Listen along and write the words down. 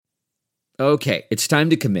Okay, it's time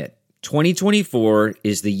to commit. 2024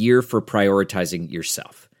 is the year for prioritizing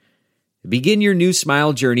yourself. Begin your new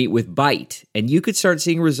smile journey with Byte, and you could start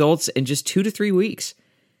seeing results in just 2 to 3 weeks.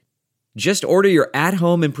 Just order your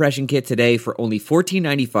at-home impression kit today for only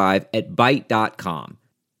 $14.95 at Byte.com.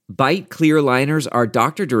 Byte clear liners are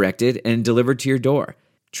doctor-directed and delivered to your door.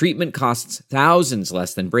 Treatment costs thousands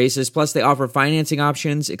less than braces, plus they offer financing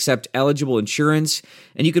options, accept eligible insurance,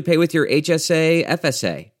 and you could pay with your HSA,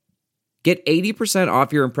 FSA. Get 80%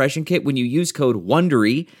 off your impression kit when you use code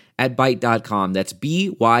WONDERY at Byte.com. That's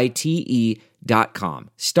BYTE.com.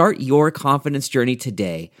 Start your confidence journey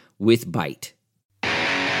today with Byte.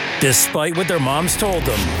 Despite what their moms told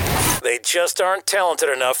them, they just aren't talented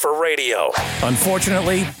enough for radio.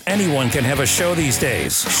 Unfortunately, anyone can have a show these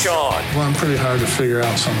days. Sean. Well, I'm pretty hard to figure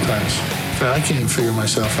out sometimes. In fact, I can't even figure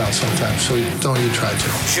myself out sometimes, so don't you try to.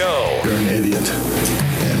 Joe. You're an idiot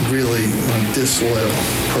and really a disloyal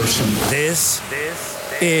person. This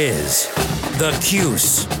is the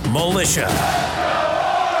Cuse Militia.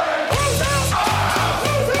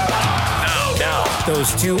 Now,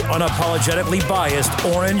 those two unapologetically biased,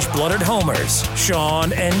 orange-blooded homers,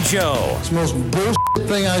 Sean and Joe. It's the most bullshit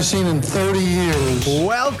thing I've seen in 30 years.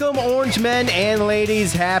 Welcome, orange men and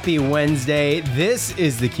ladies. Happy Wednesday. This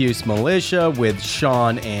is the Cuse Militia with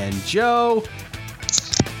Sean and Joe.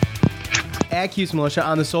 At Cuse Militia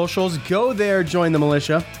on the socials. Go there, join the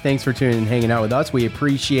militia. Thanks for tuning and hanging out with us. We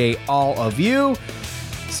appreciate all of you.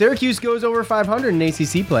 Syracuse goes over 500 in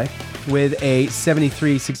ACC play with a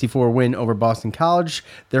 73-64 win over Boston College.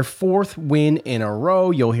 Their fourth win in a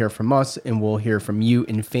row. You'll hear from us, and we'll hear from you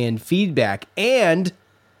in fan feedback. And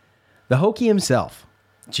the Hokie himself,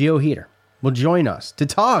 Gio Heater, will join us to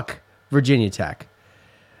talk Virginia Tech,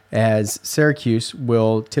 as Syracuse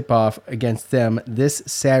will tip off against them this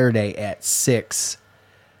Saturday at 6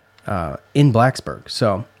 in Blacksburg.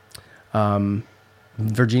 So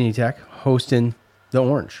Virginia Tech hosting the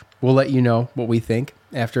Orange. We'll let you know what we think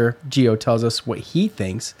after Gio tells us what he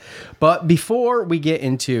thinks. But before we get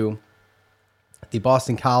into the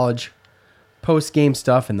Boston College post-game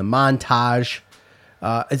stuff and the montage,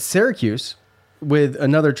 at Syracuse, with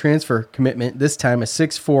another transfer commitment, this time a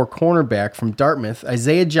 6'4" cornerback from Dartmouth,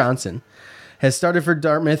 Isaiah Johnson, has started for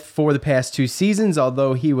Dartmouth for the past 2 seasons,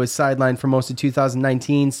 although he was sidelined for most of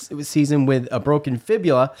 2019 season with a broken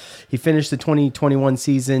fibula. He finished the 2021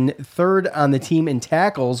 season third on the team in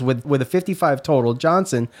tackles with a 55 total.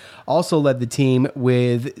 Johnson also led the team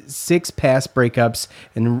with 6 pass breakups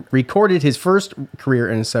and recorded his first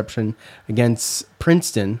career interception against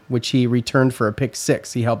Princeton, which he returned for a pick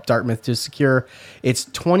 6. He helped Dartmouth to secure its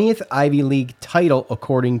 20th Ivy League title,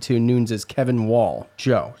 according to Nunes' Kevin Wall.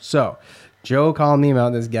 Joe called me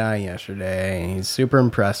about this guy yesterday, and he's super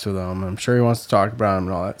impressed with him. I'm sure he wants to talk about him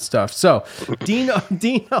and all that stuff. So, Dino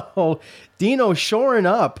shoring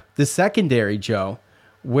up the secondary, Joe,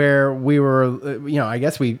 where we were, I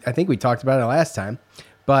think we talked about it last time,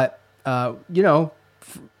 but,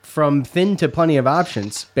 from thin to plenty of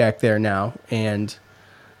options back there now, and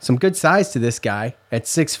some good size to this guy at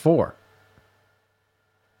 6'4".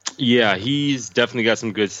 Yeah, he's definitely got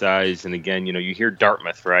some good size. And again, you hear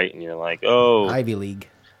Dartmouth, right? And you're like, oh. Ivy League,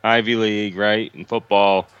 right, in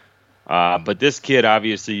football. But this kid,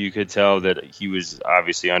 obviously, you could tell that he was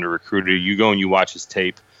obviously under-recruited. You go and you watch his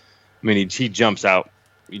tape. I mean, he jumps out.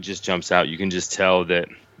 He just jumps out. You can just tell that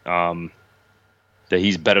that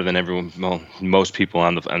he's better than everyone, most people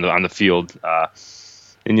on the field. And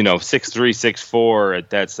 6'3", 6'4"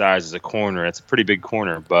 at that size as a corner, that's a pretty big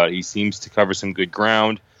corner. But he seems to cover some good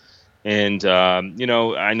ground. And, I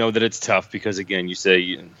know that it's tough because, again, you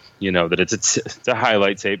say, that it's a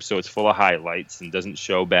highlight tape, so it's full of highlights and doesn't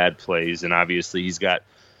show bad plays. And obviously he's got...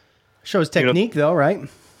 Shows technique, though, right?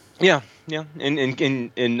 Yeah.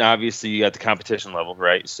 And obviously you got the competition level,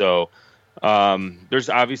 right? So there's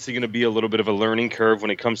obviously going to be a little bit of a learning curve when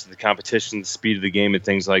it comes to the competition, the speed of the game and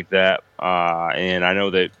things like that. And I know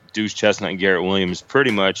that Deuce Chestnut and Garrett Williams pretty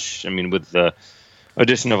much, with the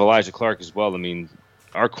addition of Elijah Clark as well,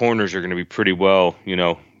 our corners are going to be pretty well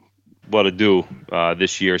to do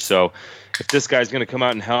this year. So if this guy's going to come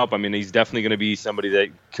out and help, he's definitely going to be somebody that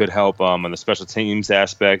could help on the special teams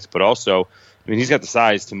aspect, but also, he's got the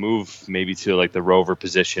size to move maybe to like the rover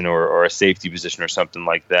position or a safety position or something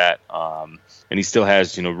like that. And he still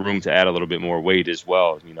has, room to add a little bit more weight as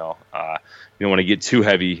well. You don't want to get too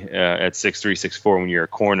heavy at 6'3", 6'4" when you're a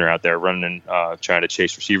corner out there running and trying to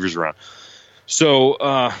chase receivers around. So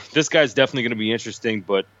this guy's definitely going to be interesting,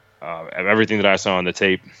 but everything that I saw on the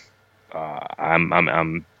tape,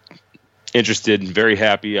 I'm interested and very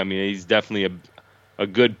happy. He's definitely a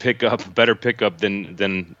good pickup, better pickup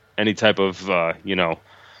than any type of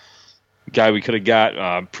guy we could have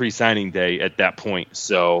got pre-signing day at that point.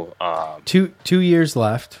 So 2 years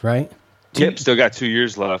left, right? Yep, still got 2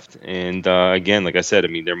 years left. And again, like I said, I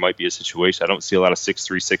mean, there might be a situation. I don't see a lot of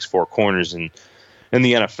 6'3", 6'4" corners in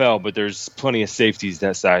the NFL, but there's plenty of safeties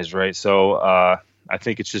that size, right? So I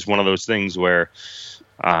think it's just one of those things where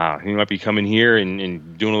he might be coming here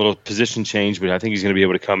and doing a little position change, but I think he's going to be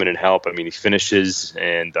able to come in and help. I mean, he finishes,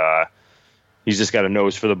 and he's just got a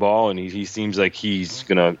nose for the ball, and he seems like he's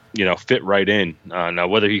going to, fit right in. Now,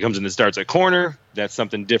 whether he comes in and starts at corner, that's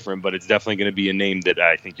something different, but it's definitely going to be a name that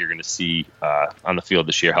I think you're going to see on the field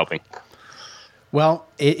this year helping. Well,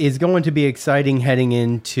 it is going to be exciting heading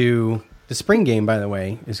into the spring game, by the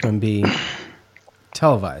way, is going to be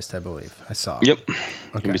televised, I believe. I saw. Yep. Okay.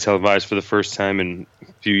 It's going to be televised for the first time in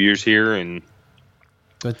a few years here, and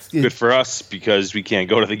it's good for us because we can't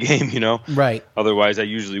go to the game, Right. Otherwise, I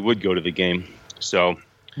usually would go to the game. So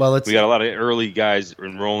we got a lot of early guys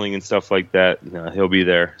enrolling and stuff like that. He'll be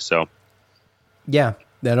there. So yeah,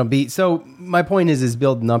 that'll be. So my point is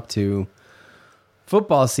building up to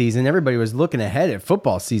football season. Everybody was looking ahead at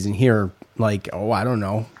football season here, like, I don't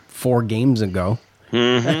know, 4 games ago.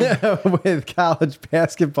 Mm-hmm. With college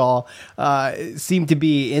basketball seemed to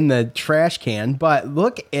be in the trash can. But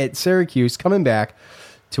look at Syracuse coming back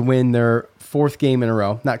to win their 4th game in a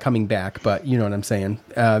row. Not coming back, but you know what I'm saying.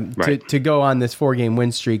 Right. To go on this 4-game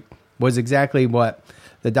win streak was exactly what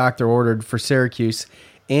the doctor ordered for Syracuse.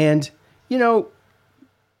 And,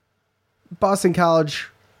 Boston College,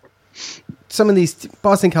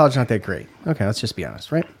 Boston College not that great. Okay, let's just be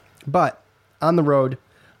honest, right? But on the road,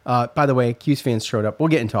 by the way, Cuse fans showed up. We'll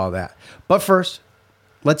get into all that. But first,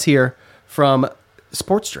 let's hear from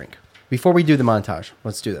Sports Drink. Before we do the montage,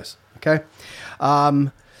 let's do this, okay?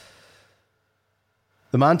 The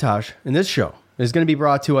montage in this show is going to be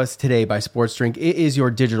brought to us today by Sports Drink. It is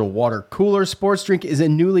your digital water cooler. Sports Drink is a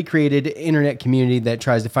newly created internet community that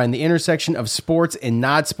tries to find the intersection of sports and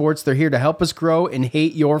not sports. They're here to help us grow and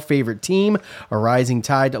hate your favorite team. A rising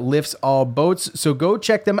tide lifts all boats. So go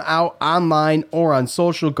check them out online or on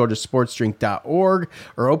social. Go to sportsdrink.org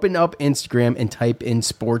or open up Instagram and type in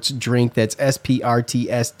Sports Drink. That's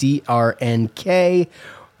SPRTSDRNK,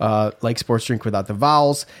 like Sports Drink without the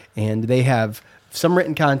vowels. And they have some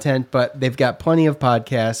written content, but they've got plenty of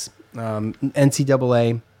podcasts,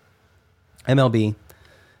 NCAA, MLB,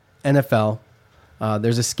 NFL.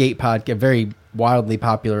 There's a skate podcast, a very wildly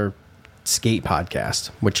popular skate podcast,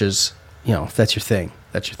 which is, if that's your thing,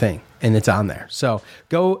 that's your thing. And it's on there. So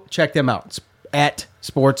go check them out at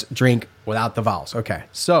Sports Drink without the vowels. Okay,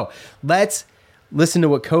 so let's listen to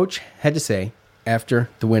what Coach had to say after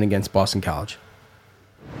the win against Boston College.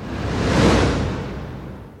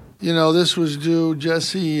 This was due,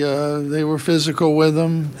 Jesse, they were physical with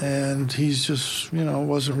him, and he's just,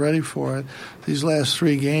 wasn't ready for it. These last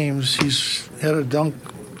 3 games, he's had a dunk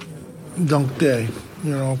day,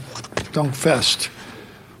 dunk fest.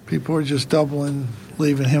 People are just doubling,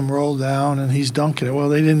 leaving him roll down, and he's dunking it. Well,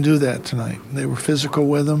 they didn't do that tonight. They were physical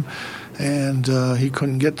with him, and he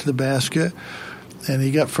couldn't get to the basket. And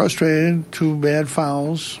he got frustrated, 2 bad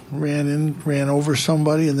fouls, ran over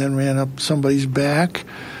somebody, and then ran up somebody's back,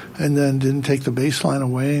 and then didn't take the baseline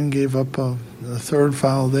away and gave up a 3rd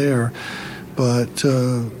foul there. But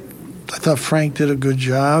I thought Frank did a good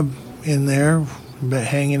job in there,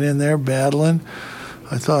 hanging in there, battling.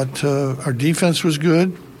 I thought our defense was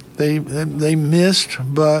good. They missed,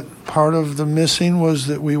 but part of the missing was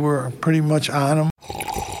that we were pretty much on them.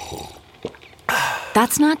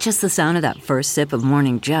 That's not just the sound of that first sip of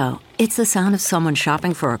Morning Joe. It's the sound of someone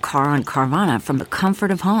shopping for a car on Carvana from the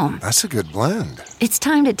comfort of home. That's a good blend. It's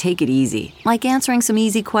time to take it easy, like answering some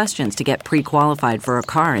easy questions to get pre-qualified for a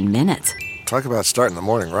car in minutes. Talk about starting the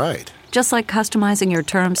morning right. Just like customizing your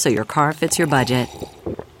terms so your car fits your budget.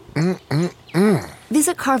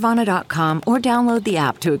 Visit Carvana.com or download the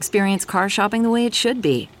app to experience car shopping the way it should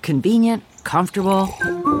be. Convenient, comfortable.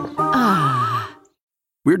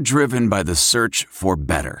 We're driven by the search for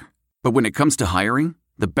better. But when it comes to hiring,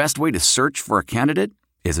 the best way to search for a candidate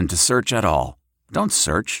isn't to search at all. Don't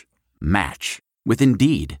search. Match. With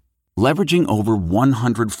Indeed. Leveraging over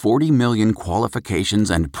 140 million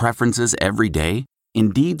qualifications and preferences every day,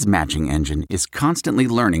 Indeed's matching engine is constantly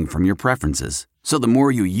learning from your preferences. So the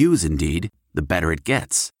more you use Indeed, the better it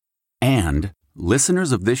gets. And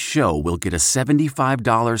listeners of this show will get a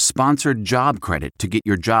 $75 sponsored job credit to get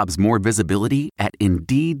your jobs more visibility at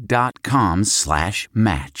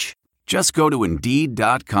Indeed.com/match. Just go to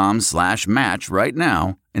Indeed.com/match right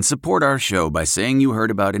now and support our show by saying you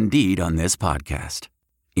heard about Indeed on this podcast.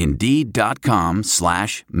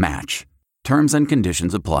 Indeed.com/match. Terms and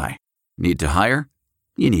conditions apply. Need to hire?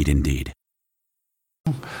 You need Indeed.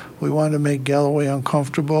 We wanted to make Galloway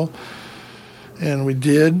uncomfortable, and we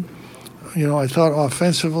did. I thought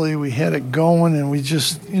offensively we had it going, and we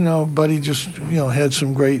just, Buddy just, had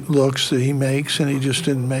some great looks that he makes, and he just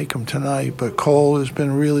didn't make them tonight. But Cole has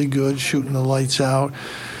been really good shooting the lights out.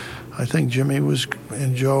 I think Jimmy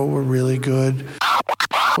and Joe were really good.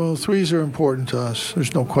 Well, threes are important to us.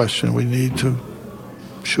 There's no question. We need to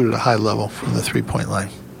shoot at a high level from the three-point line,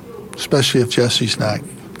 especially if Jesse's not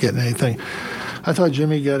getting anything. I thought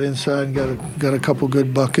Jimmy got inside and got a couple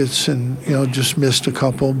good buckets and, just missed a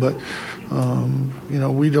couple. But,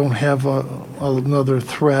 we don't have another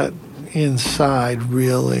threat inside,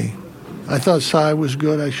 really. I thought Cy was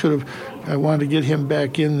good. I wanted to get him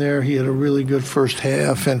back in there. He had a really good first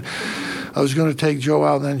half. And I was going to take Joe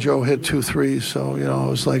out, and then Joe hit 2 threes. So, I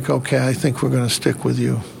was like, okay, I think we're going to stick with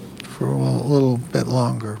you for a little bit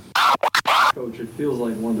longer. Coach, it feels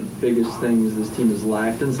like one of the biggest things this team has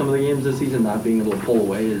lacked in some of the games this season, not being able to pull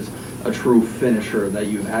away, is a true finisher that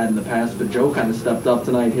you've had in the past. But Joe kind of stepped up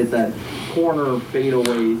tonight, hit that corner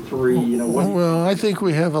fadeaway three. Well, I think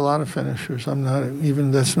we have a lot of finishers.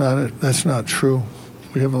 That's not true.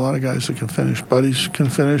 We have a lot of guys that can finish. Buddy can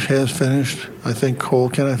finish, has finished. I think Cole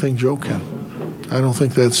can. I think Joe can. I don't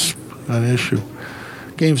think that's an issue.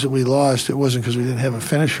 Games that we lost, it wasn't because we didn't have a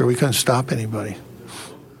finisher. We couldn't stop anybody.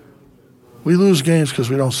 We lose games because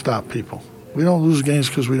we don't stop people. We don't lose games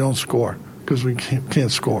because we don't score, because we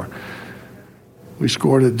can't score. We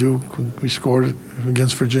scored at Duke. We scored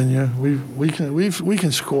against Virginia. We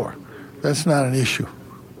can score. That's not an issue.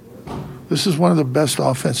 This is one of the best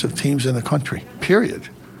offensive teams in the country, period.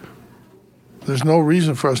 There's no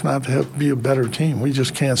reason for us not to be a better team. We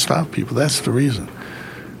just can't stop people. That's the reason.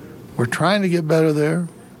 We're trying to get better there.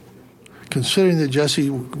 Considering that Jesse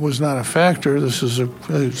was not a factor, it's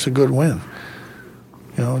a good win.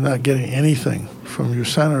 Not getting anything from your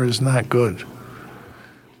center is not good.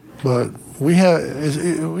 But we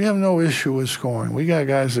have no issue with scoring. We got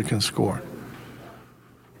guys that can score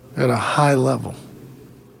at a high level.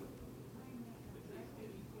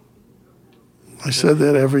 I said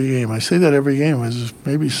that every game. I say that every game.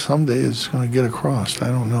 Maybe someday it's going to get across. I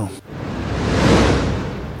don't know.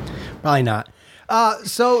 Probably not.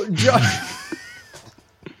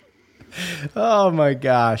 Oh my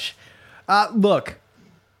gosh. Look,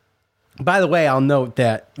 by the way, I'll note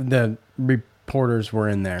that the reporters were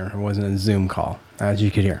in there. It wasn't a Zoom call, as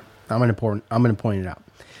you could hear. I'm going to point it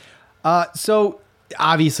out. So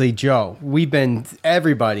obviously, Joe,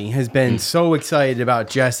 everybody has been so excited about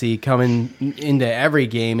Jesse coming into every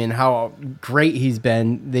game and how great he's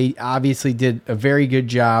been. They obviously did a very good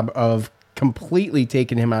job of completely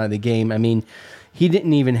taking him out of the game. I mean, he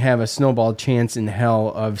didn't even have a snowball chance in hell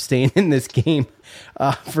of staying in this game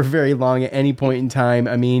for very long at any point in time.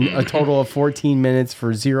 I mean, a total of 14 minutes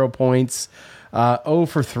for 0 points, 0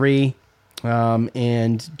 for 3,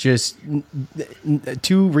 and just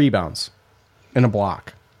 2 rebounds and a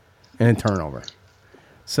block and a turnover.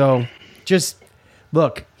 So just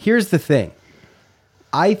look, here's the thing.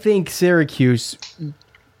 I think Syracuse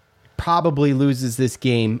probably loses this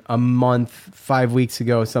game a month, 5 weeks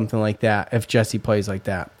ago, something like that, if Jesse plays like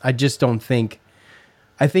that. I just don't think.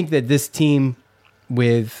 I think that this team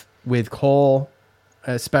with Cole,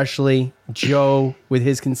 especially Joe with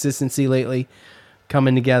his consistency lately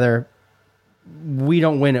coming together, we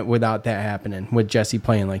don't win it without that happening, with Jesse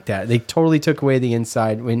playing like that. They totally took away the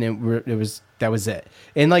inside when that was it.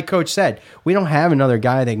 And like Coach said, we don't have another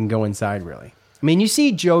guy that can go inside really. I mean, you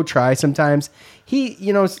see Joe try sometimes.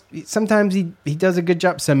 Sometimes he does a good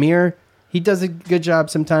job. Samir, he does a good job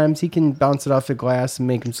sometimes. He can bounce it off the glass and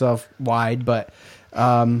make himself wide. But,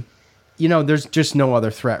 there's just no other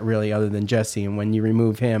threat really other than Jesse. And when you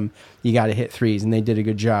remove him, you got to hit threes. And they did a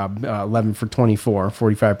good job, 11 for 24,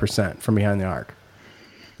 45% from behind the arc.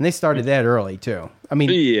 And they started that early, too. I mean,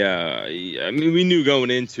 yeah. I mean, we knew going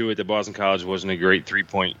into it that Boston College wasn't a great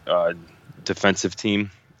three-point defensive team.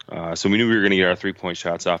 So we knew we were going to get our 3-point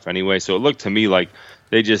shots off anyway. So it looked to me like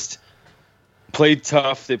they just played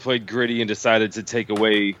tough. They played gritty and decided to take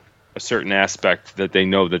away a certain aspect that they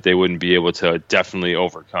know that they wouldn't be able to definitely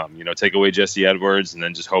overcome. Take away Jesse Edwards and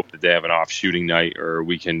then just hope that they have an off shooting night, or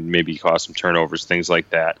we can maybe cause some turnovers, things like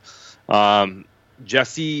that.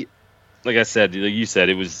 Jesse, like I said, like you said,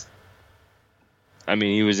 he was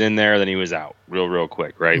in there, then he was out real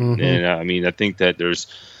quick, right? Mm-hmm. And I think that there's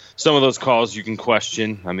some of those calls you can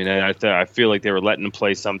question. I mean, I feel like they were letting them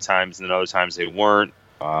play sometimes, and then other times they weren't.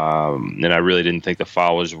 And I really didn't think the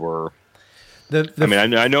fouls were.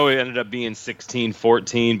 I know it ended up being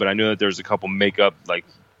 16-14, but I knew that there was a couple makeup like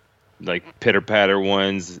pitter patter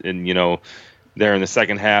ones, and there in the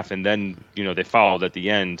second half, and then they fouled at the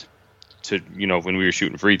end. to when we were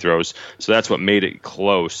shooting free throws. So that's what made it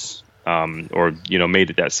close, or made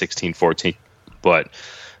it that 16-14. But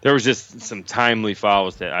there was just some timely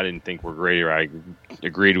fouls that I didn't think were great, or I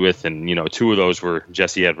agreed with, and 2 of those were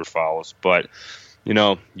Jesse Edwards fouls. But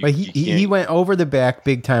but he went over the back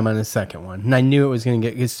big time on the second one, and I knew it was going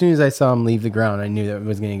to get. As soon as I saw him leave the ground, I knew that it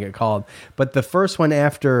was going to get called. But the first one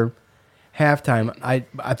after halftime,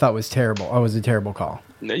 I thought was terrible. It was a terrible call.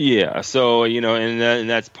 Yeah, so and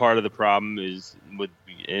that's part of the problem is with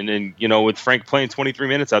Frank playing 23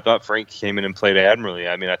 minutes. I thought Frank came in and played admirably.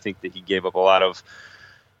 I mean, I think that he gave up a lot of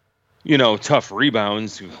tough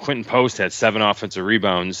rebounds. Quentin Post had 7 offensive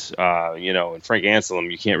rebounds. And Frank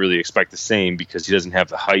Anselm, you can't really expect the same because he doesn't have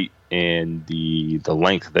the height and the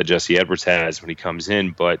length that Jesse Edwards has when he comes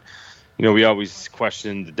in. But we always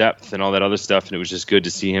question the depth and all that other stuff, and it was just good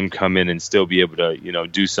to see him come in and still be able to,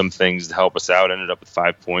 do some things to help us out. Ended up with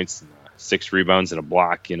 5 points, 6 rebounds, and a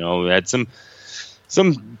block. Had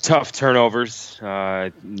some tough turnovers.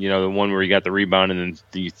 The one where he got the rebound and then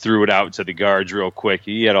he threw it out to the guards real quick.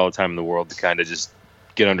 He had all the time in the world to kind of just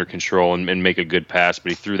get under control and make a good pass,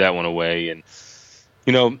 but he threw that one away. And,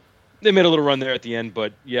 they made a little run there at the end,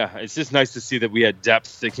 but yeah, it's just nice to see that we had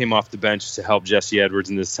depth that came off the bench to help Jesse Edwards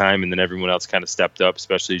in this time, and then everyone else kind of stepped up,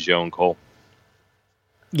 especially Joe and Cole.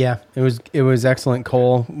 Yeah, it was excellent.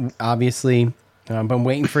 Cole, obviously, been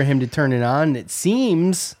waiting for him to turn it on. It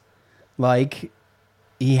seems like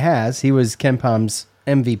he has. He was Ken Palm's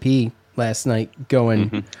MVP last night,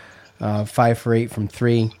 going 5 for 8 from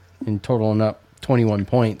 3 and totaling up 21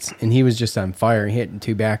 points, and he was just on fire, hitting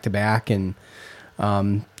 2 back-to-back, and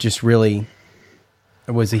just really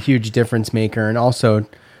was a huge difference maker. And also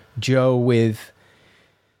Joe with,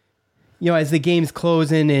 as the game's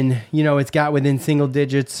closing and, it's got within single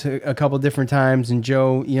digits a couple different times. And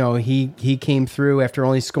Joe, he came through after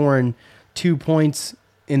only scoring 2 points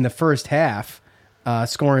in the first half,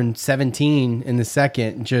 scoring 17 in the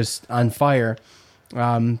second, just on fire.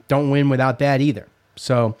 Don't win without that either.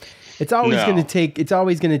 So it's always going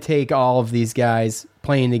to take all of these guys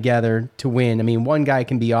playing together to win. I mean, one guy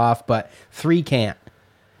can be off, but 3 can't.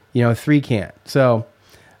 3 can't. So,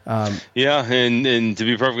 yeah, and to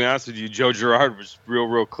be perfectly honest with you, Joe Girard was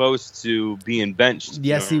real close to being benched.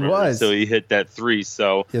 Yes, he was. So he hit that 3.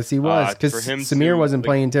 So yes, he was, because Samir wasn't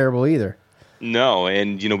playing terrible either. No,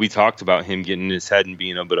 and we talked about him getting in his head and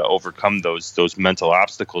being able to overcome those mental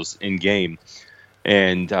obstacles in game.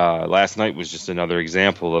 And last night was just another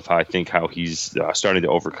example of how he's starting to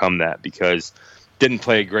overcome that, because didn't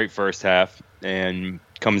play a great first half and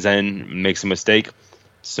comes in, makes a mistake.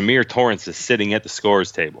 Samir Torrance is sitting at the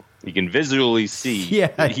scorer's table. You can visually see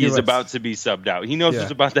that he's about to be subbed out. He knows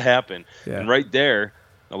what's about to happen. Yeah. And right there,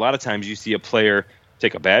 a lot of times you see a player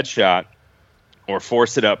take a bad shot or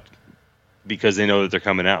force it up because they know that they're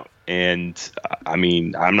coming out. And,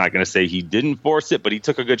 I'm not going to say he didn't force it, but he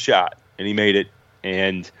took a good shot and he made it.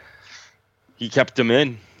 And he kept them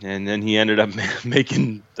in, and then he ended up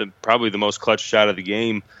making probably the most clutch shot of the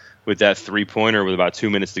game with that 3-pointer with about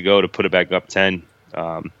 2 minutes to go to put it back up 10.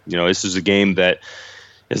 This is a game that,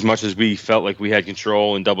 as much as we felt like we had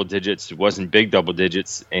control in double digits, it wasn't big double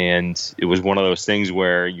digits, and it was one of those things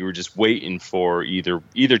where you were just waiting for either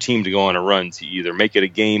team to go on a run to either make it a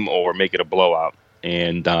game or make it a blowout.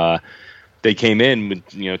 And they came in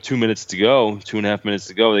with 2 minutes to go, 2.5 minutes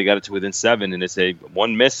to go. They got it to within 7, and it's a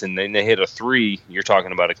one miss, and then they hit a 3. You're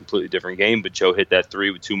talking about a completely different game. But Joe hit that 3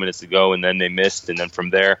 with 2 minutes to go, and then they missed, and then from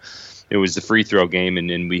there, it was the free throw game, and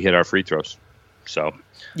then we hit our free throws. So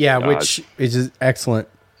yeah, which is excellent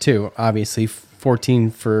too. Obviously, 14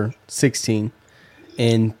 for 16,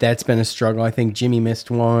 and that's been a struggle. I think Jimmy missed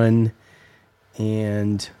one,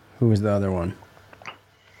 and who was the other one?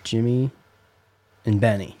 Jimmy. And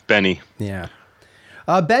Benny. Yeah.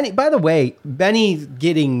 Benny, by the way, Benny's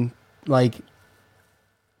getting,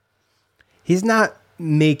 he's not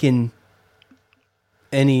making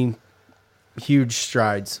any huge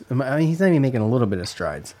strides. He's not even making a little bit of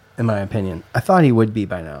strides, in my opinion. I thought he would be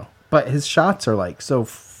by now. But his shots are, so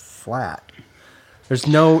flat. There's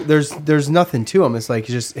nothing to him. It's like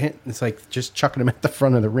just chucking him at the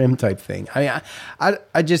front of the rim type thing. I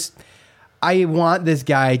want this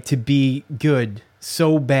guy to be good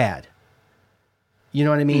so bad. You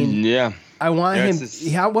know what I mean? Yeah. I want him.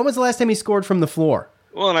 When was the last time he scored from the floor?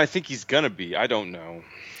 Well, and I think he's going to be. I don't know.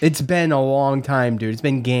 It's been a long time, dude. It's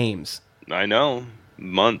been games. I know.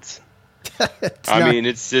 Months.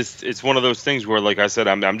 It's one of those things where, like I said,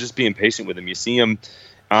 I'm just being patient with him. You see him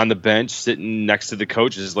on the bench sitting next to the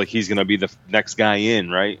coaches like he's going to be the next guy in,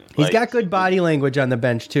 right? He's got good body language on the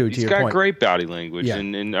bench, too, to your point. He's got great body language,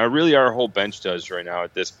 and really our whole bench does right now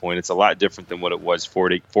at this point. It's a lot different than what it was 4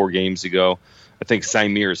 games ago. I think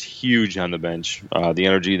Symir is huge on the bench. The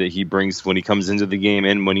energy that he brings when he comes into the game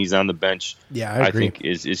and when he's on the bench, I agree. think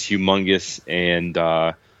is humongous. And,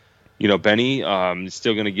 Benny is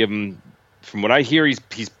still going to give him, from what I hear,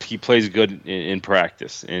 he plays good in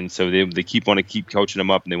practice. And so they want to keep coaching him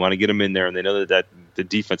up, and they want to get him in there, and they know that the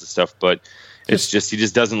defensive stuff, but it's just he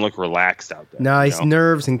just doesn't look relaxed out there. No, he's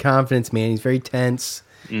nerves and confidence, man. He's very tense.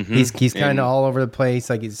 Mm-hmm. He's kind of all over the place.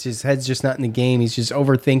 Like it's just head's just not in the game. He's just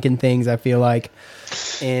overthinking things, I feel like.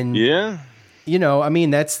 And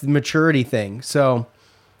that's the maturity thing. So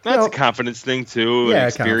that's a confidence thing too, an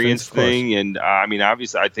experience thing. And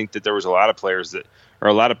obviously I think that there was a lot of players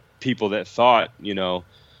a lot of people that thought,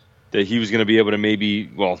 that he was going to be able to maybe,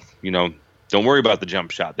 don't worry about the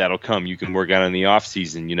jump shot. That'll come. You can work out in the off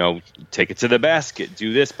season, take it to the basket,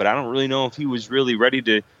 do this, but I don't really know if he was really ready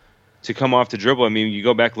to come off the dribble. I mean, you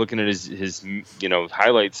go back looking at his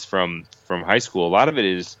highlights from high school. A lot of it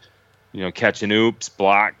is, catching oops,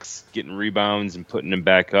 blocks, getting rebounds and putting them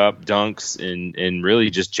back up, dunks, and really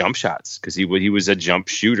just jump shots because he was a jump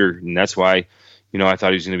shooter. And that's why, I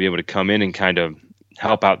thought he was going to be able to come in and kind of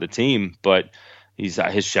help out the team. But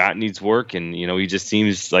his shot needs work, and, he just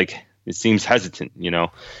seems hesitant,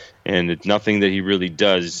 and it's nothing that he really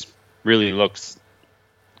does really looks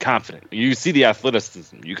confident. You see the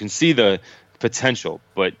athleticism, you can see the potential,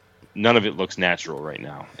 but none of it looks natural right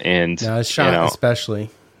now. And his shot especially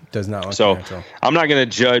does not look natural. I'm not going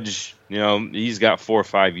to judge. He's got 4 or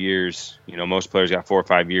 5 years. Most players got 4 or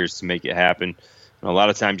 5 years to make it happen. And a lot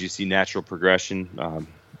of times you see natural progression,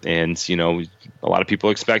 and a lot of people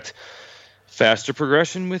expect faster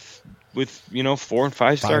progression with 4 and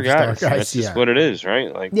 5 star guys. That's just what it is,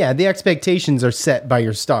 right? The expectations are set by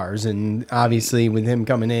your stars, and obviously with him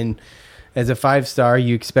coming in as a 5-star,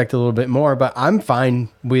 you expect a little bit more. But I'm fine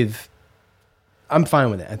with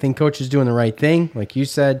it. I think coach is doing the right thing, like you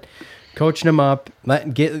said, coaching him up,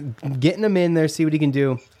 getting him in there, see what he can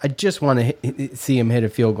do. I just want to see him hit a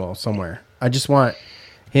field goal somewhere. I just want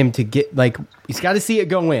him to get, he's got to see it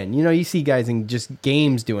go in. You see guys in just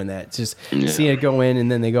games doing that. It's just seeing it go in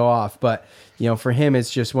and then they go off. But, for him, it's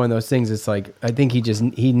just one of those things. It's like, I think he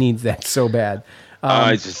needs that so bad.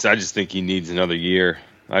 I just think he needs another year.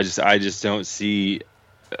 I just don't see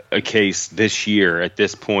a case this year at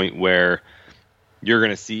this point where you're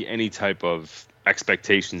going to see any type of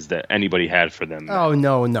expectations that anybody had for them. Oh,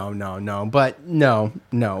 no.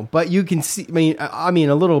 But you can see, I mean,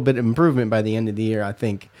 a little bit of improvement by the end of the year, I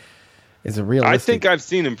think, is a realistic. I think I've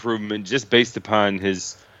seen improvement just based upon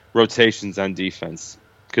his rotations on defense.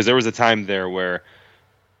 Because there was a time there where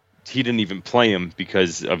he didn't even play him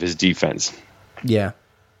because of his defense. Yeah.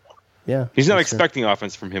 He's not expecting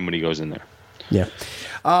offense from him when he goes in there. Yeah.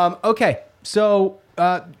 Okay. So,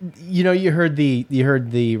 you heard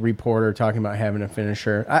the reporter talking about having a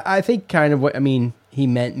finisher. I think kind of what he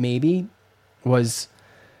meant maybe was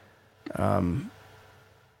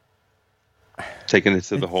taking it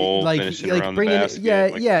to the hole, finishing around the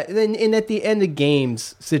basket. And at the end of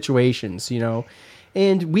games situations,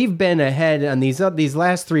 and we've been ahead on these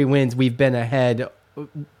last 3 wins. We've been ahead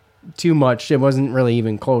too much. It wasn't really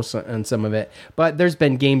even close on some of it. But there's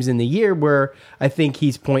been games in the year where I think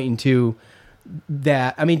he's pointing to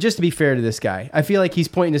that. Just to be fair to this guy, I feel like he's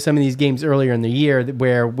pointing to some of these games earlier in the year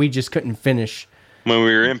where we just couldn't finish. When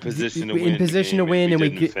we were in position to win, and we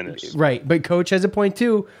didn't finish. Right, but coach has a point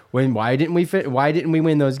too. Why didn't we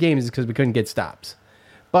win those games? Is because we couldn't get stops.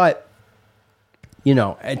 But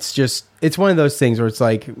it's one of those things where it's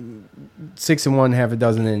like 6 in one, half a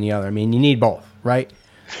dozen in the other. You need both, right?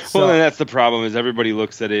 Well, and that's the problem. Is everybody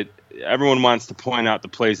looks at it. Everyone wants to point out the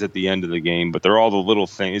plays at the end of the game, but they're all the little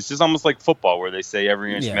things. It's just almost like football, where they say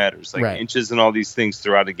every inch matters. Inches and all these things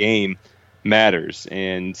throughout a game matters,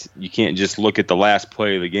 and you can't just look at the last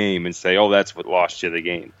play of the game and say, "Oh, that's what lost you the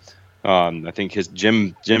game." I think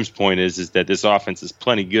Jim's point is that this offense is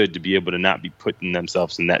plenty good to be able to not be putting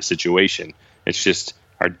themselves in that situation. It's just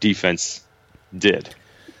our defense did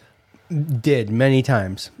many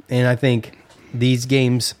times, and I think these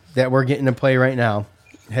games that we're getting to play right now,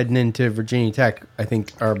 heading into Virginia Tech, I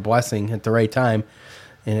think are a blessing at the right time,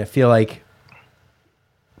 and I feel like,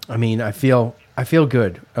 I feel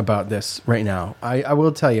good about this right now. I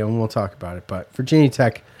will tell you, and we'll talk about it, but Virginia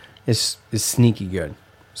Tech is sneaky good.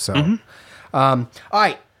 So, all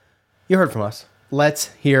right, you heard from us.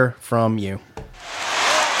 Let's hear from you.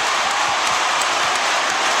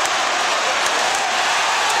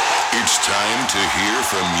 It's time to hear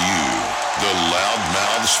from you, the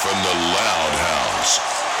loudmouths News from the Loud House.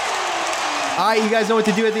 All right, you guys know what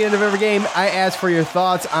to do at the end of every game. I ask for your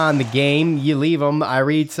thoughts on the game. You leave them. I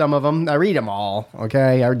read some of them. I read them all.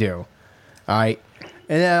 Okay, I do. All right.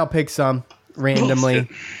 And then I'll pick some randomly.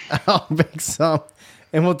 I'll pick some.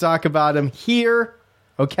 And we'll talk about them here.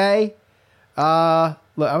 Okay?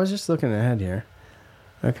 Look, I was just looking ahead here.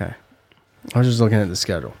 Okay. I was just looking at the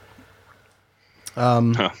schedule.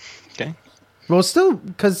 Okay. Well, still,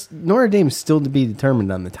 because Notre Dame's still to be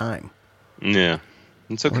determined on the time. Yeah.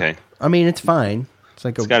 It's okay. I mean, it's fine.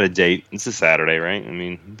 It's got a date. It's a Saturday, right? I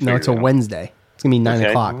mean, no, it's a Wednesday. It's gonna be 9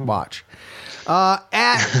 o'clock. Watch.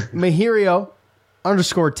 At Mahirio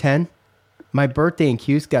 _10. My birthday in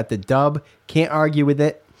Cuse got the dub. Can't argue with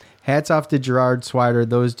it. Hats off to Gerard Swider.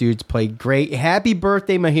 Those dudes played great. Happy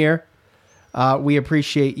birthday, Mahir. We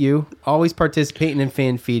appreciate you. Always participating in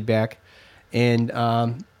fan feedback. And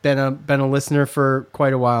been a listener for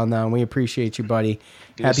quite a while now. And we appreciate you, buddy.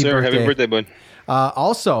 Yes, happy birthday. Happy birthday, bud.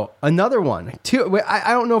 Also, another one.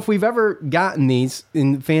 I don't know if we've ever gotten these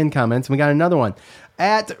in fan comments. We got another one.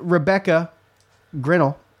 At Rebecca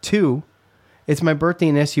Grinnell 2. It's my birthday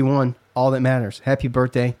in SU1. All that matters. Happy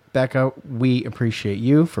birthday, Becca. We appreciate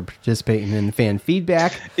you for participating in the fan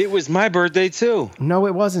feedback. It was my birthday, too. No,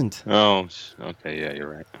 it wasn't. Oh, okay. Yeah, you're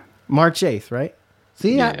right. March 8th, right?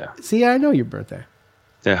 See, I know your birthday.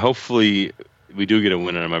 Yeah, hopefully we do get a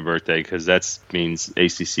win on my birthday because that means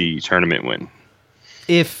ACC tournament win.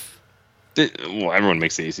 Well, everyone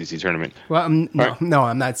makes the ACC tournament. Well, no,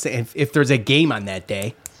 I'm not saying if there's a game on that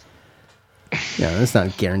day. Yeah, that's not a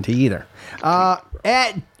guarantee either.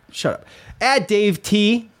 Shut up. At Dave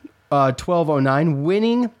T, 1209,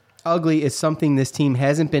 winning ugly is something this team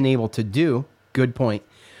hasn't been able to do. Good point.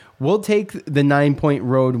 We'll take the 9-point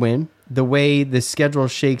road win. The way the schedule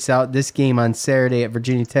shakes out, this game on Saturday at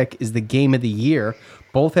Virginia Tech is the game of the year.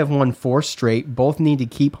 Both have won 4 straight. Both need to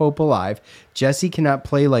keep hope alive. Jesse cannot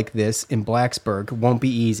play like this in Blacksburg. Won't be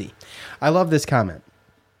easy. I love this comment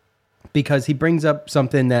because he brings up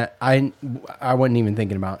something that I wasn't even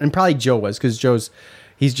thinking about. And probably Joe was, because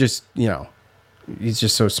he's just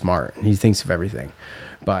so smart. He thinks of everything.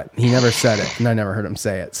 But he never said it, and I never heard him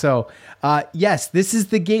say it. So, yes, this is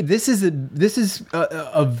the game. This is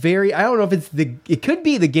a very, I don't know if it could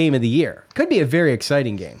be the game of the year. It could be a very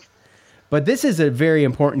exciting game. But this is a very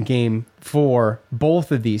important game for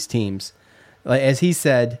both of these teams. As he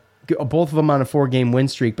said, both of them on a 4-game win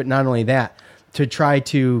streak, but not only that, to try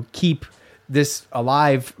to keep this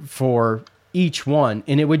alive for each one.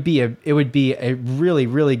 And it would be a really,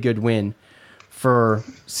 really good win for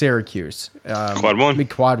Syracuse. Quad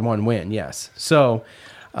 1 win, yes. So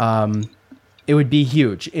it would be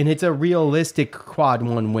huge. And it's a realistic quad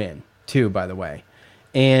 1 win, too, by the way.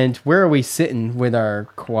 And where are we sitting with our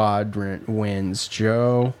quadrant wins,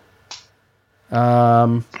 Joe?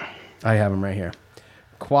 I have them right here.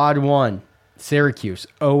 Quad 1, Syracuse,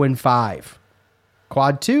 0-5.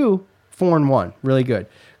 Quad 2, 4-1, really good.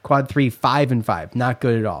 Quad 3, 5-5, not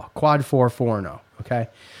good at all. Quad 4, 4-0. Okay,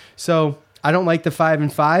 so I don't like the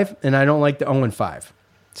 5-5, and I don't like the 0-5.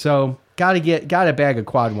 So got to bag a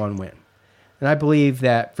quad 1 win, and I believe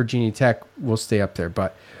that Virginia Tech will stay up there,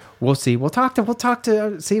 but. We'll see. We'll talk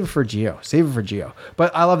to save it for Gio.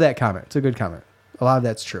 But I love that comment. It's a good comment. A lot of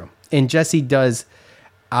that's true. And Jesse does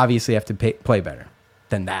obviously have to play better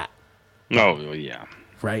than that. Oh, yeah.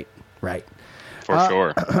 Right. For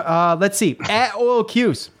sure. Let's see. At Oil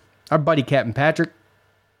Q's, our buddy Captain Patrick.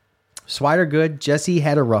 Swider good. Jesse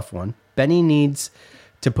had a rough one. Benny needs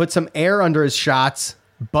to put some air under his shots.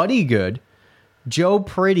 Buddy good. Joe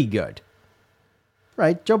pretty good.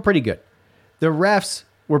 Right? Joe pretty good. The refs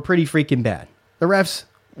were pretty freaking bad. The refs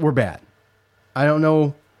were bad. I don't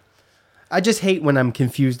know. I just hate when I'm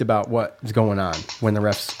confused about what's going on when the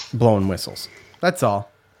refs blowing whistles. That's all.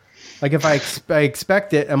 Like if I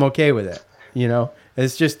expect it, I'm okay with it. You know,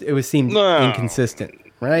 it's just it seemed inconsistent,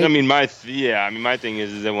 right? I mean, my thing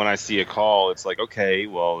is that when I see a call, it's like, okay,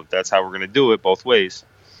 well, if that's how we're gonna do it, both ways.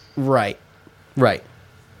 Right.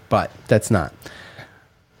 But that's not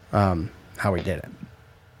how we did it.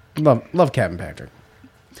 Love Captain Patrick.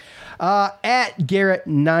 At Garrett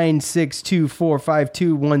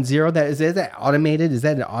 962452210. Is that automated? Is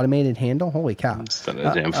that an automated handle? Holy cow! Is that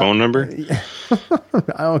a damn phone number?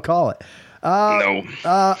 I don't call it. No.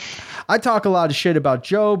 I talk a lot of shit about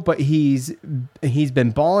Joe, but he's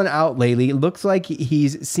been balling out lately. It looks like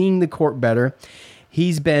he's seeing the court better.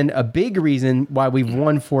 He's been a big reason why we've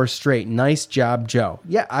won 4 straight. Nice job, Joe.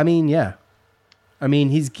 Yeah. I mean,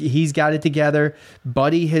 he's got it together.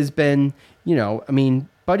 Buddy has been,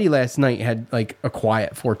 Buddy last night had like a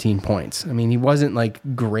quiet 14 points. I mean, he wasn't like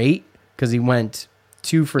great because he went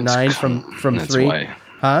 2 for 9 from 3.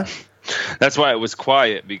 Huh? That's why it was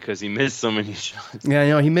quiet, because he missed so many shots.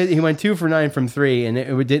 Yeah, he went 2 for 9 from 3, and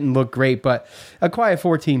it didn't look great, but a quiet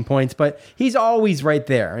 14 points. But he's always right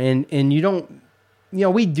there, and you don't,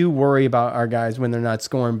 we do worry about our guys when they're not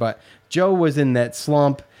scoring. But Joe was in that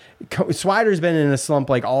slump. Swider's been in a slump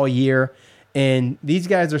like all year, and these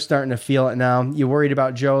guys are starting to feel it now. You're worried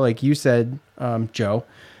about Joe, like you said, Joe.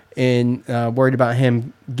 And worried about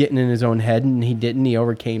him getting in his own head, and he didn't. He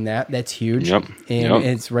overcame that. That's huge. Yep. And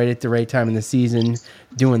it's right at the right time in the season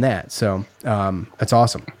doing that. So that's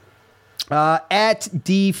awesome. At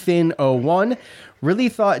DFin01, really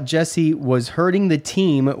thought Jesse was hurting the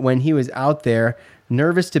team when he was out there,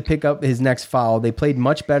 nervous to pick up his next foul. They played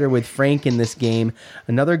much better with Frank in this game.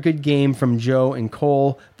 Another good game from Joe and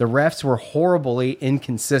Cole. The refs were horribly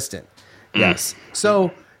inconsistent. Yes.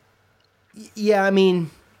 So, yeah, I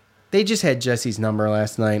mean, they just had Jesse's number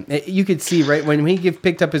last night. You could see right when he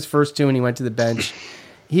picked up his first 2 and he went to the bench,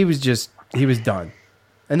 he was done.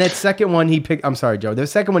 And that second one I'm sorry, Joe. The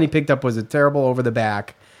second one he picked up was a terrible over the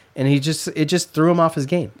back, and it just threw him off his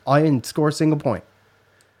game. I didn't score a single point.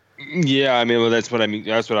 Yeah, I mean, well, that's what I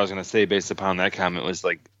was going to say based upon that comment, was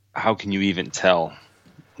like, how can you even tell,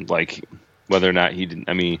 like, whether or not he didn't?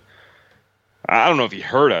 I mean, I don't know if he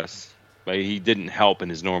hurt us. But he didn't help in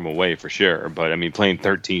his normal way for sure. But, I mean, playing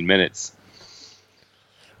 13 minutes.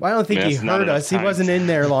 Well, I don't think he hurt us. He wasn't in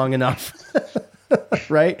there long enough.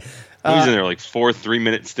 Right? He was in there like 4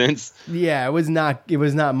 3-minute stints. Yeah, it was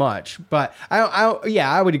not much. But,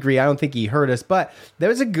 I would agree. I don't think he hurt us. But there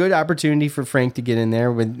was a good opportunity for Frank to get in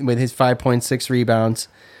there with his 5.6 rebounds.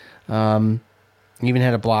 He even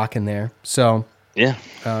had a block in there. So, yeah.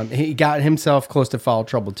 He got himself close to foul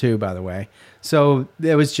trouble, too, by the way. So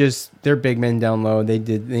it was just their big men down low. They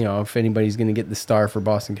did, if anybody's going to get the star for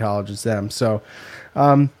Boston College, it's them. So,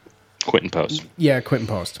 Quentin Post. Yeah, Quentin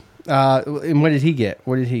Post. And what did he get?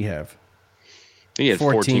 What did he have? He had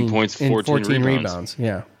 14 points, 14 rebounds.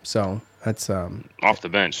 Yeah. So that's off the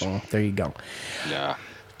bench. Well, there you go. Yeah.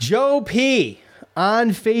 Joe P on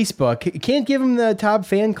Facebook. Can't give him the top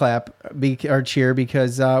fan clap or cheer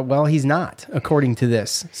because, he's not, according to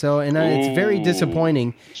this. So, and it's very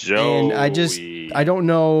disappointing. Joey. And I don't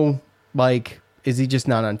know, like, is he just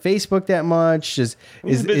not on Facebook that much? He's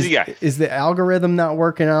a busy guy. Is the algorithm not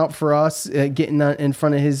working out for us, getting in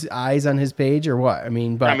front of his eyes on his page, or what? I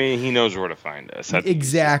mean, he knows where to find us. That's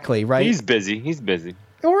exactly, right? He's busy. And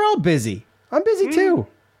we're all busy. I'm busy too.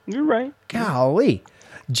 You're right. Golly.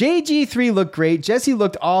 JG3 looked great. Jesse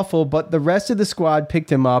looked awful, but the rest of the squad picked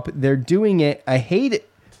him up. They're doing it. I hate it.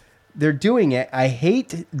 They're doing it. I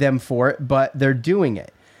hate them for it, but they're doing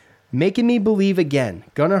it. Making me believe again.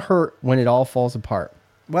 Gonna hurt when it all falls apart.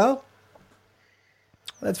 Well,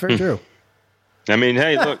 that's very true. I mean,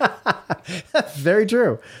 hey, look. That's very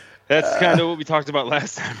true. That's kind of what we talked about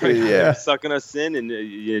last time, right? Yeah. They're sucking us in,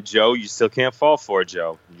 and Joe, you still can't fall for it,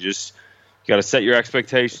 Joe. You got to set your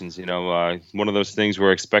expectations. One of those things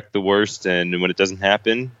where expect the worst, and when it doesn't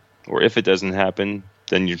happen, or if it doesn't happen,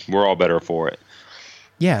 then we're all better for it.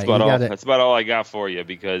 Yeah, that's about all I got for you,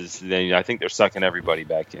 because then I think they're sucking everybody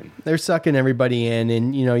back in. They're sucking everybody in,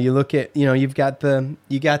 and you look at you've got the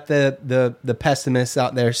pessimists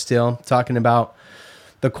out there still talking about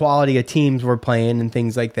the quality of teams we're playing and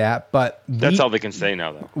things like that. But that's all they can say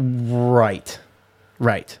now, though.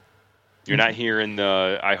 Right. You're not hearing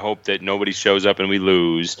I hope that nobody shows up and we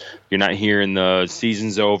lose. You're not hearing the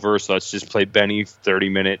season's over, so let's just play Benny 30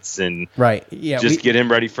 minutes and get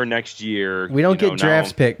him ready for next year. We don't get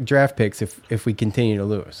draft picks if we continue to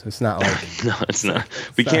lose. It's not like no, it's not.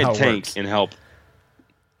 We can't tank and help.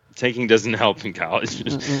 Tanking doesn't help in college.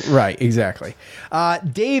 Right, exactly.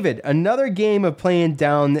 David, another game of playing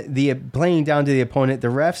down to the opponent. The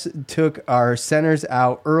refs took our centers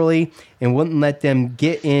out early and wouldn't let them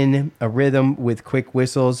get in a rhythm with quick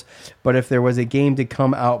whistles. But if there was a game to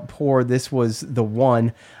come out poor, this was the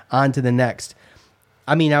one. On to the next.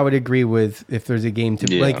 I mean, I would agree with if there's a game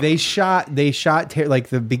to like they shot like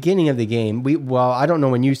the beginning of the game. I don't know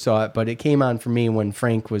when you saw it, but it came on for me when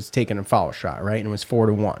Frank was taking a foul shot, right? And it was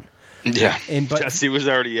 4-1. Yeah, but Jesse was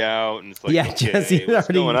already out, and it's like, Jesse had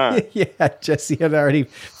going on? Jesse had already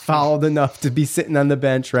fouled enough to be sitting on the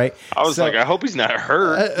bench, right? I was like, I hope he's not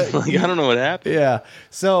hurt. I don't know what happened. Yeah,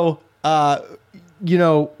 so from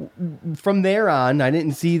there on, I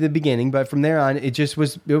didn't see the beginning, but from there on, it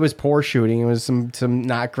was poor shooting. It was some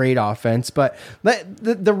not great offense, but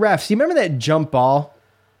the refs. You remember that jump ball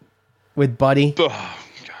with Buddy? Oh God!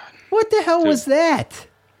 What the hell was that?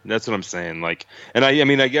 That's what I'm saying. Like, and I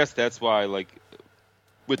mean, I guess that's why, like,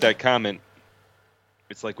 with that comment,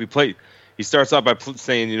 it's like he starts off by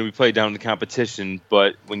saying, we play down the competition,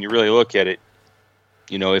 but when you really look at it,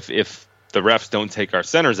 if the refs don't take our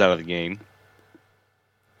centers out of the game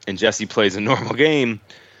and Jesse plays a normal game,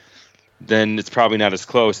 then it's probably not as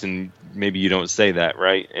close, and maybe you don't say that,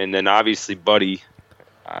 right? And then obviously Buddy,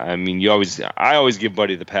 I mean, I always give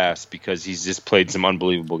Buddy the pass because he's just played some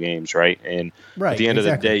unbelievable games, right? And at the end of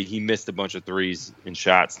the day, he missed a bunch of threes and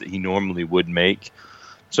shots that he normally would make.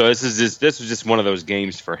 So this was just one of those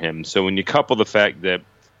games for him. So when you couple the fact that,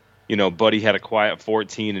 Buddy had a quiet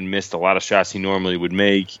 14 and missed a lot of shots he normally would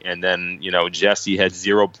make, and then, Jesse had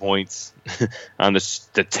 0 points on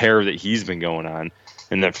the tear that he's been going on,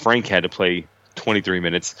 and then Frank had to play 23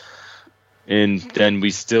 minutes, and then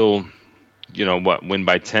we still, win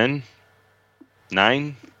by 10?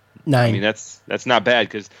 9? 9. I mean, that's not bad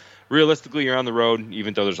because realistically you're on the road,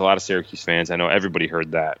 even though there's a lot of Syracuse fans. I know everybody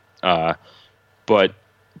heard that. But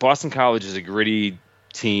Boston College is a gritty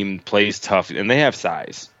team, plays tough, and they have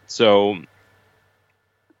size. So,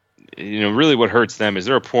 really what hurts them is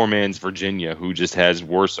they're a poor man's Virginia who just has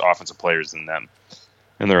worse offensive players than them.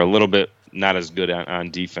 And they're a little bit not as good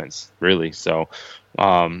on defense, really. So,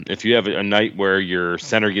 if you have a night where your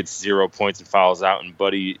center gets 0 points and fouls out and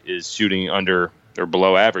Buddy is shooting under or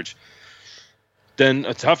below average, then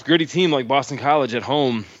a tough, gritty team like Boston College at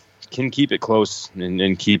home can keep it close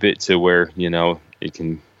and keep it to where, it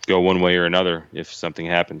can go one way or another if something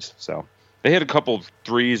happens. So they hit a couple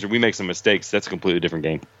threes or we make some mistakes. That's a completely different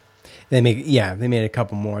game. They made a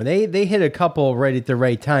couple more. They hit a couple right at the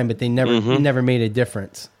right time, but they never made a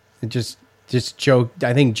difference. It just Joe.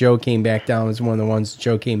 I think Joe came back down was one of the ones.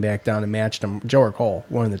 Joe came back down and matched him. Joe or Cole,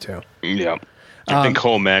 one of the two. Yeah, I think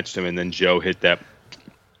Cole matched him, and then Joe hit that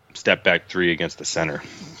step back three against the center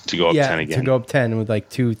to go up 10 again. To go up 10 with like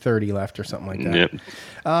 2:30 left or something like that. Yep.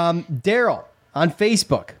 Daryl on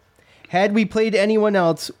Facebook. Had we played anyone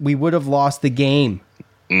else, we would have lost the game.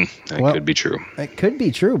 That could be true. It could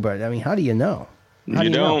be true, but I mean, how do you know? How do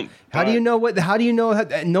you know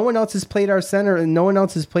no one else has played our center and no one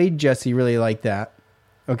else has played Jesse really like that?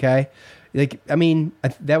 Okay, like I mean,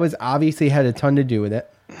 that was obviously had a ton to do with it.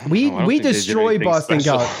 We destroyed Boston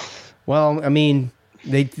College. Well, I mean,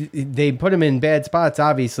 they put him in bad spots.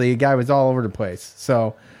 Obviously, the guy was all over the place.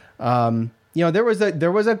 So, there was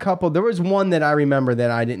a couple. There was one that I remember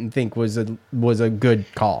that I didn't think was a good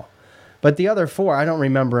call, but the other four I don't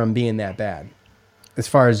remember them being that bad, as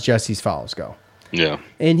far as Jesse's fouls go. Yeah,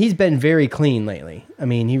 and he's been very clean lately. I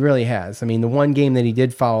mean, he really has. I mean, the one game that he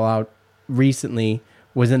did foul out recently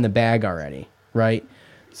was in the bag already, right?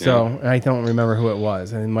 So I don't remember who it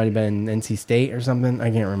was. It might have been NC State or something.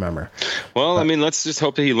 I can't remember. Well, I mean, let's just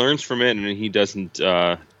hope that he learns from it and he doesn't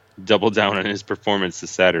double down on his performance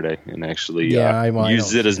this Saturday and actually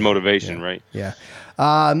use it as motivation, right? Yeah.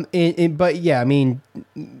 But yeah, I mean,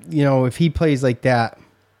 if he plays like that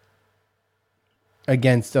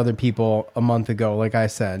against other people a month ago, like I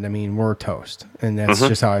said, I mean, we're toast. And that's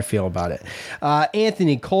just how I feel about it.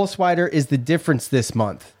 Anthony, Cole Swider is the difference this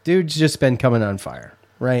month. Dude's just been coming on fire,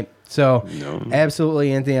 right? So,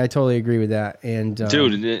 absolutely, Anthony, I totally agree with that. And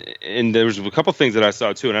dude, and there was a couple things that I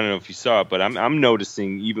saw too, and I don't know if you saw it, but I'm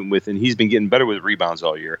noticing even and he's been getting better with rebounds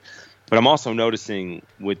all year, but I'm also noticing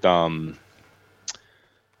with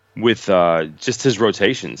just his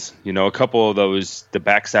rotations, a couple of the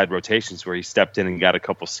backside rotations where he stepped in and got a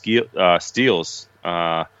couple steals.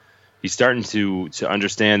 He's starting to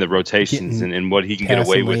understand the rotations and what he can get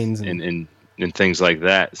away with and things like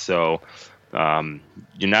that. So,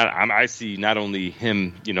 I see not only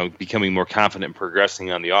him, becoming more confident and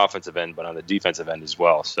progressing on the offensive end, but on the defensive end as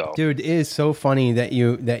well. So, dude, it is so funny that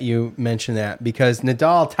you mention that because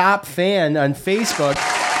Nadal, top fan on Facebook.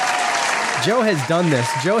 Joe has done this.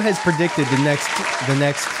 Joe has predicted the next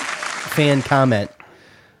fan comment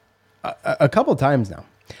a couple times now.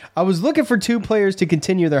 I was looking for two players to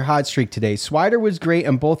continue their hot streak today. Swider was great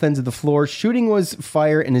on both ends of the floor. Shooting was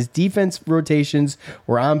fire, and his defense rotations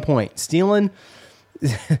were on point. Sealing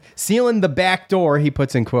the back door, he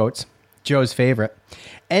puts in quotes. Joe's favorite.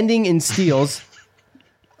 Ending in steals.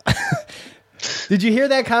 Did you hear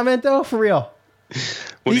that comment, though? For real?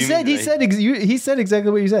 He said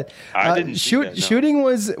exactly what you said. I didn't see that, no. Shooting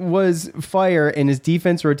was fire, and his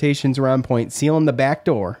defense rotations were on point. Sealing the back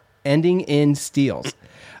door, ending in steals.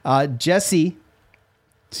 Jesse,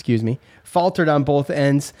 faltered on both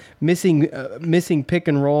ends, missing pick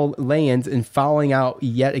and roll lay-ins and fouling out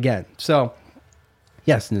yet again. So,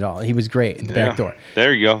 yes, Nadal, he was great at the back door.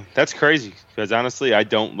 There you go. That's crazy because honestly, I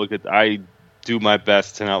do my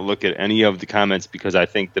best to not look at any of the comments because I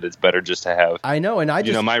think that it's better just to have. I know, and I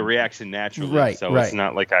just my reaction naturally. Right, so it's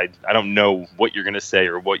not like I don't know what you're going to say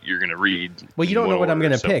or what you're going to read. Well, you don't know what I'm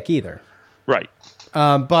going to pick either. Right.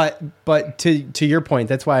 But to your point,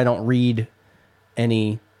 that's why I don't read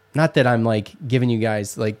any. Not that I'm like giving you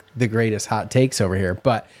guys like the greatest hot takes over here,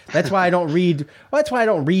 but that's why I don't read. Well, that's why I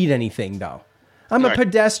don't read anything though. I'm a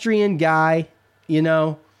pedestrian guy, you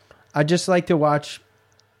know. I just like to watch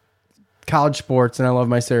college sports, and I love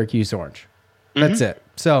my Syracuse Orange. That's it.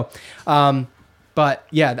 So, but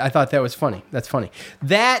yeah, I thought that was funny. That's funny.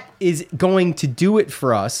 That is going to do it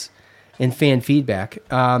for us in fan feedback.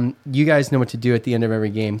 You guys know what to do at the end of every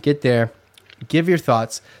game. Get there. Give your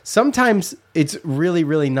thoughts. Sometimes it's really,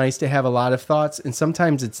 really nice to have a lot of thoughts, and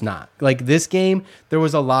sometimes it's not. Like this game, there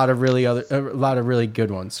was a lot of really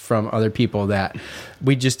good ones from other people that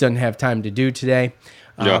we just didn't have time to do today.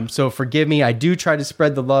 So forgive me. I do try to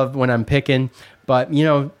spread the love when I'm picking, but you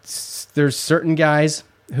know, there's certain guys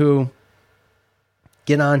who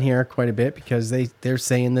get on here quite a bit because they're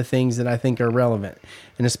saying the things that I think are relevant,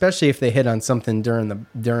 and especially if they hit on something during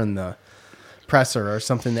the presser or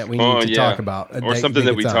something that we need to talk about, or something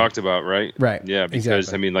that we talked about, right? Right. Yeah, because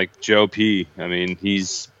exactly. I mean, like Joe P. I mean,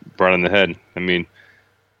 he's brought on the head. I mean,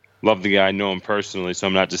 love the guy, I know him personally, so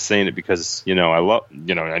I'm not just saying it because I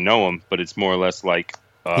know him, but it's more or less like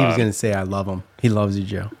he was going to say I love him. He loves you,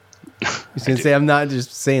 Joe. He's going to say I'm not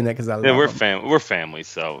just saying that because I love him. We're family,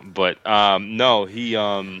 so. But no, he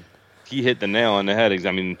hit the nail on the head.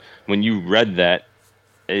 I mean, when you read that,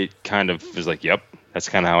 it kind of was like, yep. That's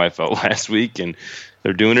kind of how I felt last week, and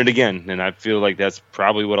they're doing it again. And I feel like that's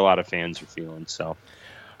probably what a lot of fans are feeling. So,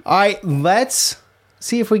 all right, let's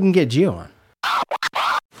see if we can get Gio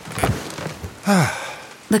on.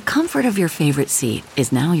 The comfort of your favorite seat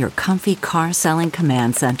is now your comfy car selling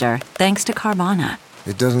command center, thanks to Carvana.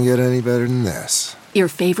 It doesn't get any better than this. Your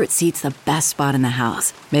favorite seat's the best spot in the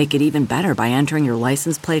house. Make it even better by entering your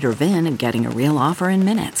license plate or VIN and getting a real offer in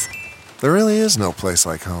minutes. There really is no place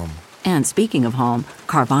like home. And speaking of home,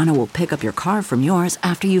 Carvana will pick up your car from yours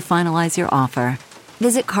after you finalize your offer.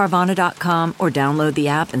 Visit Carvana.com or download the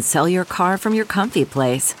app and sell your car from your comfy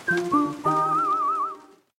place.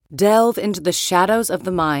 Delve into the shadows of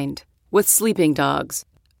the mind with Sleeping Dogs,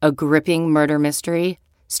 a gripping murder mystery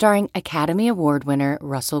starring Academy Award winner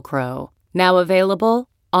Russell Crowe. Now available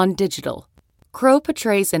on digital. Crowe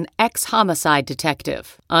portrays an ex-homicide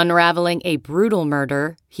detective unraveling a brutal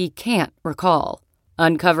murder he can't recall.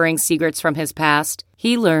 Uncovering secrets from his past,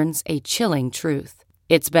 he learns a chilling truth.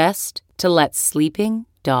 It's best to let sleeping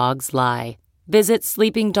dogs lie. Visit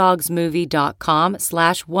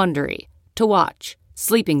sleepingdogsmovie.com/Wondery to watch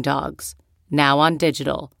Sleeping Dogs, now on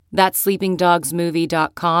digital. That's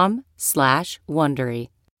sleepingdogsmovie.com/Wondery.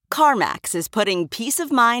 CarMax is putting peace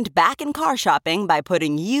of mind back in car shopping by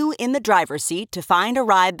putting you in the driver's seat to find a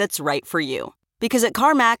ride that's right for you. Because at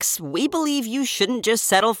CarMax, we believe you shouldn't just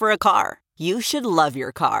settle for a car. You should love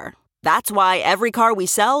your car. That's why every car we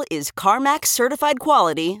sell is CarMax certified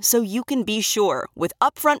quality, so you can be sure with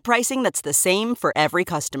upfront pricing that's the same for every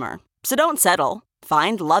customer. So don't settle.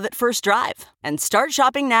 Find love at first drive and start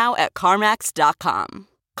shopping now at CarMax.com.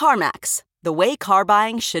 CarMax, the way car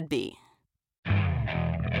buying should be.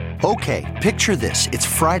 Okay, picture this. It's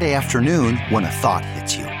Friday afternoon when a thought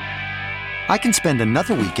hits you. I can spend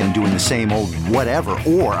another weekend doing the same old whatever,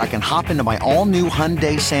 or I can hop into my all-new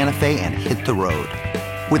Hyundai Santa Fe and hit the road.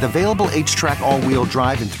 With available H-Track all-wheel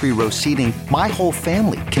drive and 3-row seating, my whole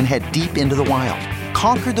family can head deep into the wild.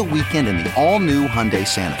 Conquer the weekend in the all-new Hyundai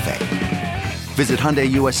Santa Fe. Visit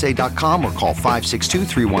HyundaiUSA.com or call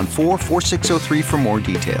 562-314-4603 for more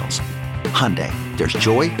details. Hyundai, there's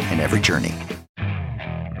joy in every journey.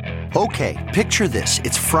 Okay, picture this.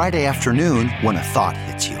 It's Friday afternoon when a thought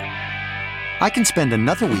hits you. I can spend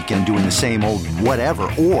another weekend doing the same old whatever,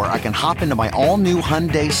 or I can hop into my all-new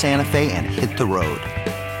Hyundai Santa Fe and hit the road.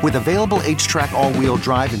 With available H-Track all-wheel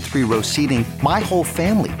drive and 3-row seating, my whole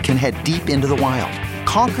family can head deep into the wild.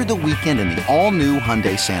 Conquer the weekend in the all-new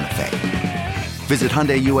Hyundai Santa Fe. Visit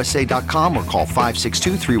HyundaiUSA.com or call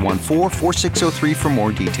 562-314-4603 for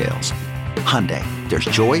more details. Hyundai, there's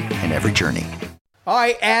joy in every journey. All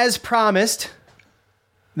right, as promised,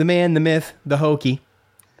 the man, the myth, the hokey,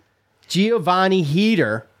 Giovanni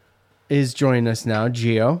Heater is joining us now.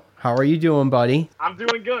 Gio, how are you doing, buddy? I'm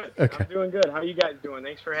doing good. Okay. I'm doing good. How are you guys doing?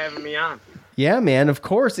 Thanks for having me on. Yeah, man, of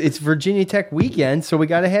course. It's Virginia Tech weekend, so we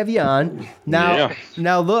got to have you on.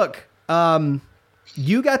 Now look,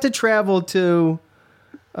 you got to travel to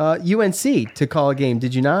UNC to call a game,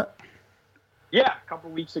 did you not? Yeah, a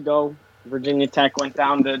couple weeks ago, Virginia Tech went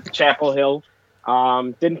down to Chapel Hill.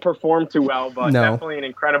 Didn't perform too well, but definitely an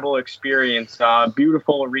incredible experience.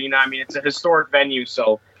 Beautiful arena. I mean, it's a historic venue,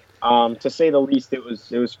 so to say the least, it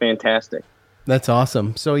was fantastic. That's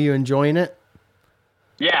awesome. So you enjoying it?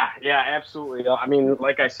 Yeah, absolutely. I mean,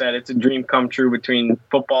 like I said, it's a dream come true between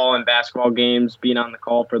football and basketball games, being on the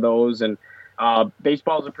call for those, and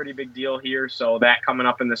Baseball is a pretty big deal here, so that coming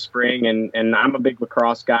up in the spring, and I'm a big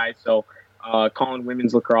lacrosse guy, so calling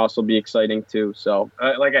women's lacrosse will be exciting too. So,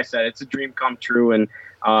 like I said, it's a dream come true, and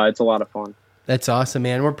it's a lot of fun. That's awesome,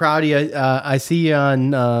 man. We're proud of you. I see you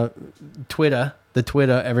on Twitter. The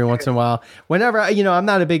Twitter every once in a while. Whenever, I'm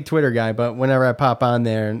not a big Twitter guy, but whenever I pop on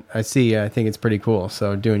there and I see you, I think it's pretty cool.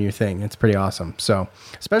 So doing your thing, it's pretty awesome. So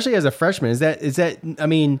especially as a freshman, is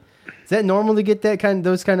that normal to get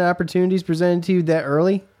those kind of opportunities presented to you that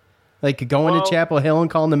early? Like going to Chapel Hill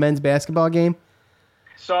and calling the men's basketball game?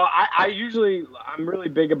 So I'm really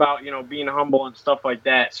big about, being humble and stuff like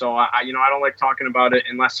that. So I don't like talking about it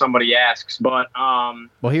unless somebody asks, but,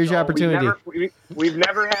 well, here's your opportunity. We've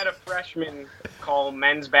never had a freshman call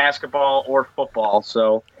men's basketball or football.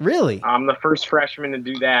 So really, I'm the first freshman to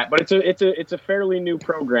do that, but it's a fairly new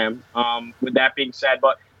program. With that being said,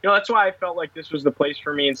 but that's why I felt like this was the place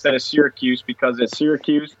for me instead of Syracuse, because at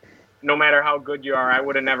Syracuse, no matter how good you are, I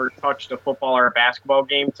would have never touched a football or a basketball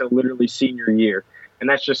game till literally senior year. And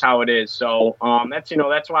that's just how it is. So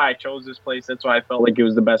that's why I chose this place. That's why I felt like it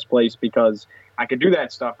was the best place, because I could do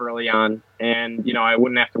that stuff early on, and I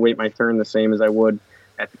wouldn't have to wait my turn the same as I would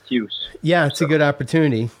at the Cuse. Yeah, it's a good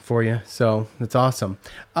opportunity for you. So that's awesome.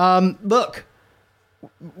 Look,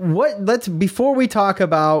 before we talk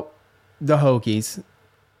about the Hokies,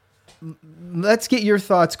 let's get your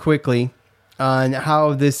thoughts quickly on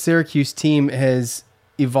how this Syracuse team has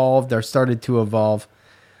evolved or started to evolve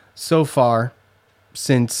so far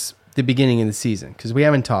since the beginning of the season, because we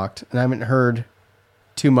haven't talked and I haven't heard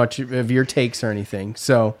too much of your takes or anything.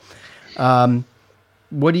 So, how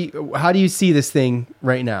do you see this thing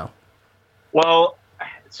right now? Well,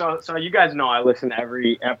 so you guys know I listen to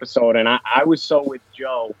every episode, and I was so with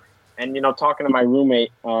Joe, and talking to my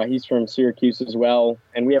roommate, he's from Syracuse as well,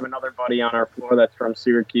 and we have another buddy on our floor that's from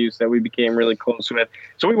Syracuse that we became really close with.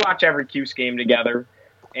 So we watch every Cuse game together,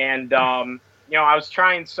 and I was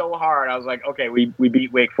trying so hard. I was like, okay, we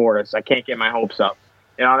beat Wake Forest. I can't get my hopes up.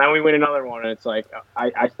 Then we win another one, and it's like,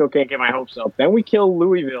 I still can't get my hopes up. Then we kill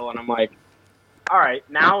Louisville, and I'm like, all right,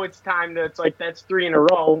 now it's time to, it's like, that's 3 in a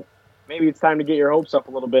row. Maybe it's time to get your hopes up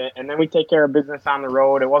a little bit. And then we take care of business on the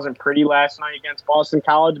road. It wasn't pretty last night against Boston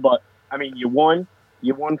College, but, you won.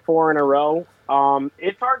 You won 4 in a row.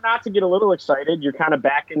 It's hard not to get a little excited. You're kind of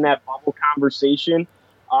back in that bubble conversation.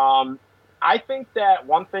 I think that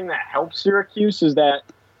one thing that helps Syracuse is that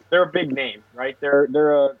they're a big name, right?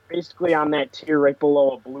 They're basically on that tier right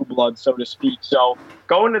below a blue blood, so to speak. So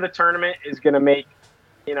going to the tournament is going to make,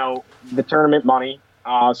 the tournament money.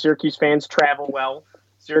 Syracuse fans travel well.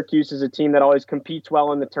 Syracuse is a team that always competes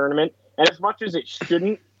well in the tournament. And as much as it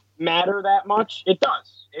shouldn't matter that much, it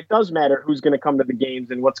does. It does matter who's going to come to the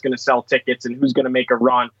games and what's going to sell tickets and who's going to make a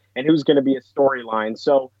run and who's going to be a storyline.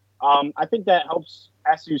 So I think that helps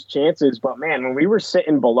SU's chances. But, man, when we were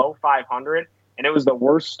sitting below 500 and it was the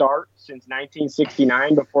worst start since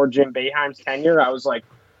 1969 before Jim Boeheim's tenure, I was like,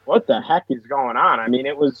 what the heck is going on?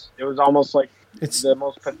 It was almost like it's the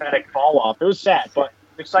most pathetic fall off. It was sad, but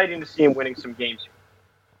exciting to see him winning some games.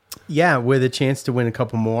 Yeah, with a chance to win a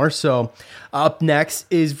couple more. So up next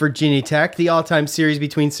is Virginia Tech. The all-time series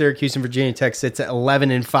between Syracuse and Virginia Tech sits at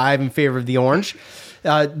 11-5 in favor of the Orange.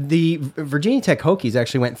 The Virginia Tech Hokies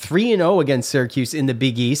actually went 3-0 against Syracuse in the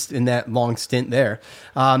Big East in that long stint there.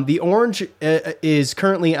 The Orange is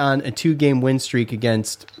currently on a 2-game win streak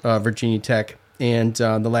against Virginia Tech, and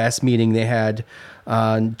the last meeting they had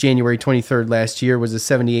on January 23rd last year was a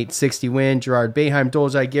 78-60 win. Gerard Boeheim,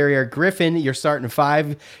 Dolzai, Guerrier, Griffin, you're starting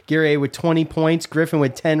 5. Guerrier with 20 points, Griffin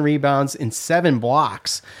with 10 rebounds and 7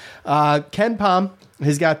 blocks. Ken Pom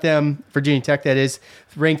has got them, Virginia Tech that is,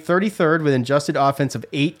 ranked 33rd with an adjusted offense of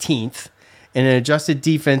 18th and an adjusted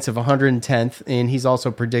defense of 110th, and he's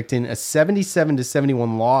also predicting a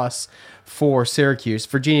 77-71 loss for Syracuse.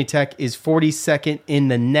 Virginia Tech is 42nd in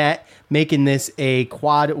the net, making this a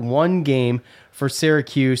quad 1 game for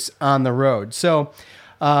Syracuse on the road. So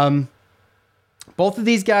both of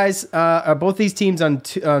these guys, both these teams on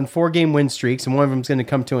 4-game win streaks, and one of them is going to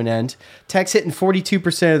come to an end. Tech's hitting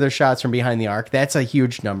 42% of their shots from behind the arc. That's a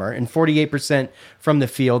huge number. And 48% from the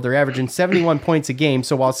field. They're averaging 71 points a game.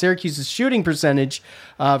 So while Syracuse's shooting percentage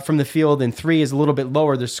from the field in 3 is a little bit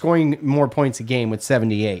lower, they're scoring more points a game with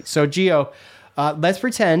 78. So, Gio, let's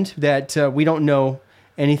pretend that we don't know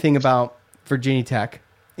anything about Virginia Tech.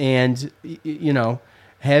 And,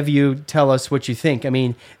 have you tell us what you think.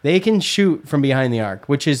 They can shoot from behind the arc,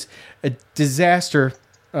 which is a disaster,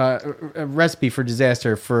 a recipe for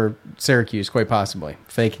disaster for Syracuse, quite possibly,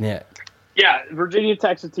 if they can hit. Yeah, Virginia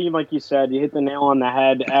Tech's a team, like you said. You hit the nail on the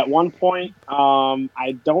head. At one point,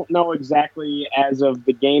 I don't know exactly as of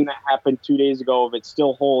the game that happened 2 days ago if it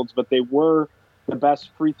still holds, but they were the best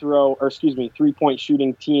 3-point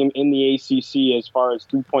shooting team in the ACC as far as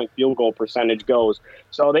 3-point field goal percentage goes.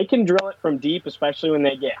 So they can drill it from deep, especially when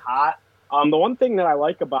they get hot. The one thing that I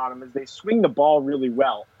like about them is they swing the ball really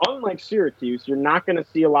well. Unlike Syracuse, you're not going to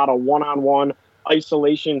see a lot of one-on-one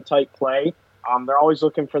isolation type play. They're always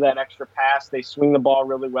looking for that extra pass. They swing the ball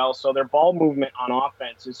really well. So their ball movement on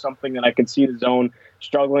offense is something that I could see the zone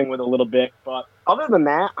struggling with a little bit. But other than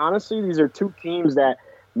that, honestly, these are two teams that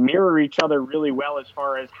mirror each other really well as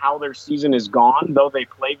far as how their season is gone, though they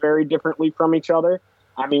play very differently from each other.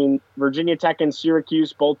 I mean, Virginia Tech and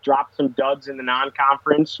Syracuse both dropped some duds in the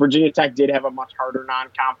non-conference. Virginia Tech did have a much harder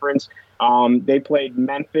non-conference. They played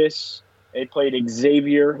Memphis. They played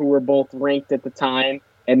Xavier, who were both ranked at the time.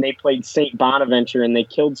 And they played St. Bonaventure, and they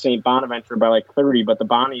killed St. Bonaventure by like 30. But the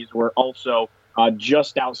Bonnies were also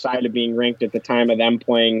just outside of being ranked at the time of them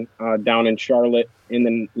playing down in Charlotte in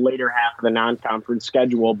the later half of the non-conference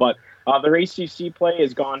schedule. But their ACC play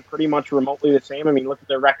has gone pretty much remotely the same. I mean, look at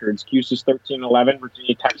their records. Cuse is 13-11,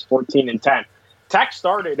 Virginia Tech's 14-10. Tech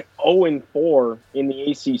started 0-4 in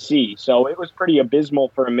the ACC, so it was pretty abysmal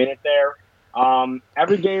for a minute there.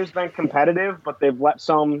 Every game's been competitive, but they've let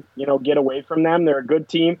some, get away from them. They're a good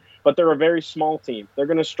team, but they're a very small team. They're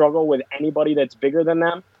going to struggle with anybody that's bigger than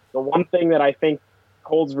them. The one thing that I think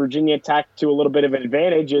holds Virginia Tech to a little bit of an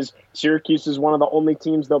advantage is Syracuse is one of the only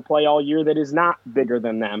teams they'll play all year that is not bigger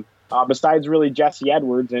than them, besides really Jesse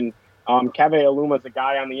Edwards. And Keve Aluma is a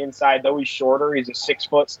guy on the inside, though he's shorter. He's a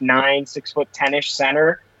 6'9", 6'10"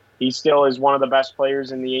 center. He still is one of the best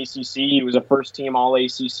players in the ACC. He was a first-team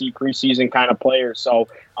All-ACC preseason kind of player. So,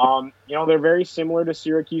 they're very similar to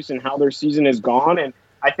Syracuse in how their season has gone, and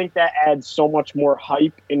I think that adds so much more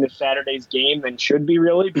hype into Saturday's game than should be,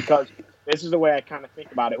 really, because this is the way I kind of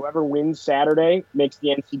think about it. Whoever wins Saturday makes the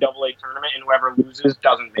NCAA tournament, and whoever loses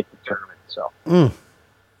doesn't make the tournament. So,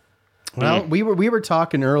 Well, we were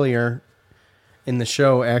talking earlier in the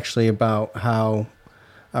show, actually, about how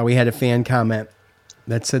we had a fan comment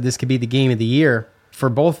that said this could be the game of the year for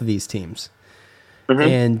both of these teams.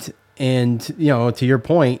 Mm-hmm. And to your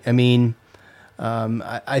point, I mean,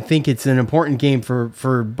 I think it's an important game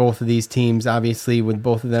for both of these teams, obviously, with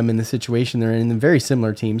both of them in the situation they're in, very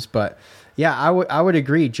similar teams. But yeah, I would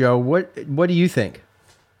agree, Joe. What do you think?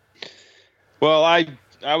 Well, I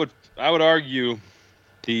would argue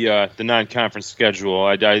the non-conference schedule.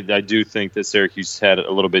 I do think that Syracuse had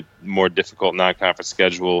a little bit more difficult non-conference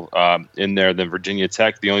schedule in there than Virginia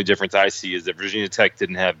Tech. The only difference I see is that Virginia Tech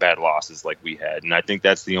didn't have bad losses like we had, and I think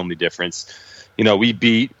that's the only difference. We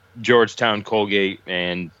beat Georgetown, Colgate,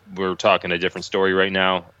 and we're talking a different story right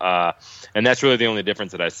now. And that's really the only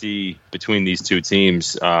difference that I see between these two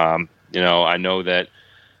teams. I know that,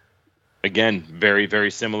 again, very,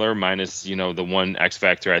 very similar, minus, the one X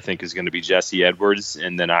factor I think is going to be Jesse Edwards.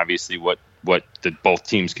 And then obviously what both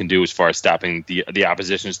teams can do as far as stopping the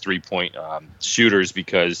opposition's 3-point shooters,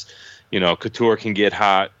 because, Couture can get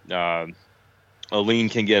hot, Aline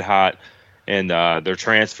can get hot, and their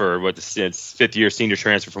transfer, it's fifth-year senior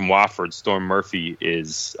transfer from Wofford, Storm Murphy,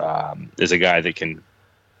 is a guy that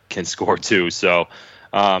can score too. So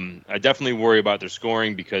I definitely worry about their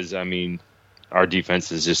scoring because, I mean, our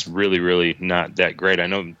defense is just really, really not that great. I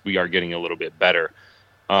know we are getting a little bit better,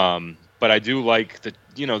 but I do like the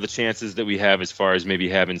chances that we have as far as maybe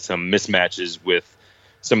having some mismatches with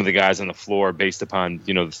some of the guys on the floor based upon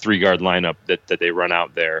the 3-guard lineup that they run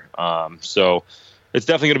out there. So it's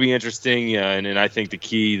definitely going to be interesting, and I think the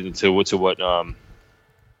key to what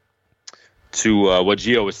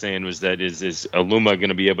Gio was saying was that is Aluma going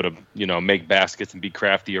to be able to make baskets and be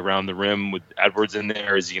crafty around the rim with Edwards in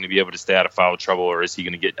there? Is he going to be able to stay out of foul trouble, or is he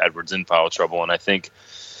going to get Edwards in foul trouble? And I think,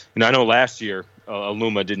 I know last year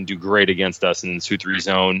Aluma didn't do great against us in the 2-3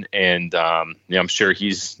 zone, and I'm sure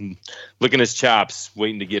he's licking his chops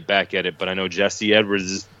waiting to get back at it. But I know Jesse Edwards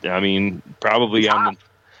is, probably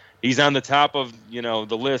he's on the top of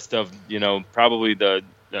the list of probably the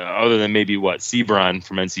other than maybe Sebron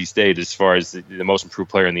from NC State as far as the most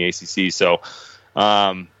improved player in the ACC. So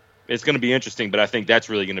it's going to be interesting, but I think that's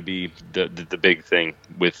really going to be the big thing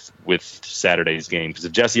with Saturday's game, because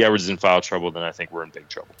if Jesse Edwards is in foul trouble, then I think we're in big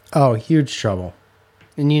trouble. Oh, huge trouble.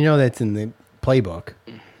 And that's in the playbook.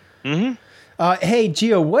 Mm-hmm. Hey,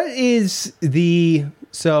 Gio, what is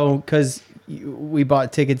because we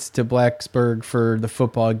bought tickets to Blacksburg for the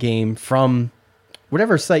football game from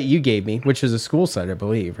whatever site you gave me, which is a school site, I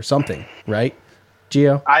believe, or something, right,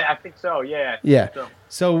 Gio? I think so, yeah. Yeah.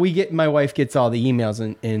 So my wife gets all the emails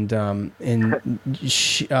and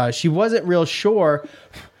she wasn't real sure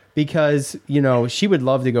because, she would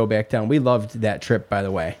love to go back down. We loved that trip, by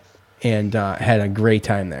the way, and had a great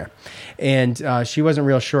time there. And she wasn't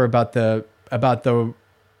real sure about the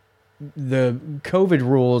COVID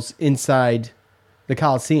rules inside the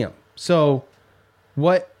Coliseum. So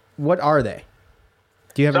what are they?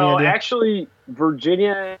 Do you have any idea? So actually,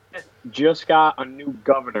 Virginia just got a new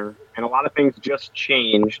governor, and a lot of things just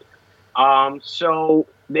changed. So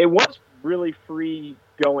they was really free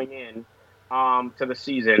going in to the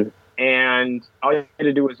season, and all you had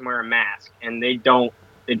to do was wear a mask, and they don't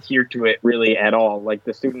adhere to it really at all. Like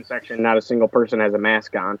the student section, not a single person has a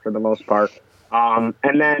mask on for the most part. And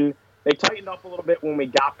then they tightened up a little bit when we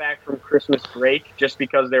got back from Christmas break, just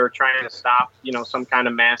because they were trying to stop, some kind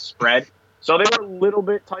of mass spread. So they were a little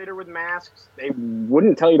bit tighter with masks. They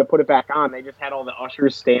wouldn't tell you to put it back on. They just had all the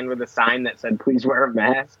ushers stand with a sign that said, "Please wear a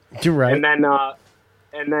mask." You're right. And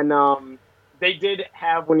then they did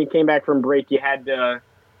have, when you came back from break, you had to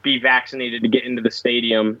be vaccinated to get into the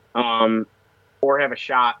stadium, or have a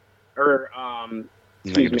shot, or a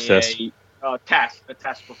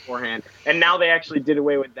test beforehand. And now they actually did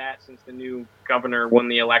away with that since the new governor won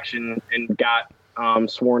the election and got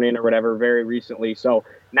sworn in or whatever very recently. So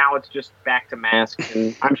now it's just back to masks,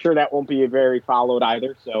 and I'm sure that won't be very followed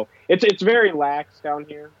either. So it's very lax down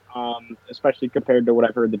here, especially compared to what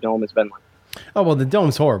I've heard the Dome has been like. Oh well, the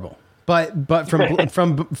Dome's horrible, but from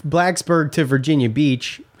from Blacksburg to Virginia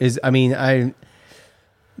Beach is, you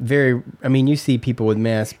see people with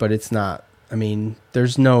masks, but it's not.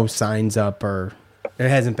 There's no signs up, or it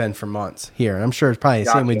hasn't been for months here. And I'm sure it's probably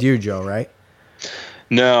the same with you, Joe, right?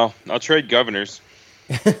 No, I'll trade governors.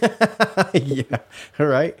 Yeah, all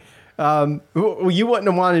right. You wouldn't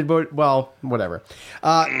have wanted, but whatever.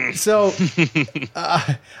 So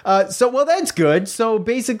that's good. So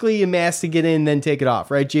basically, a mask to get in, then take it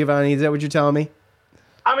off, right, Giovanni? Is that what you're telling me?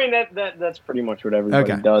 That's pretty much what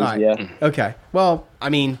everybody does. Right. Yeah. Okay. Well,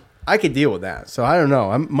 I could deal with that. So I don't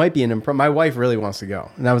know. I might be my wife really wants to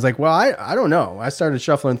go, and I was like, well, I don't know. I started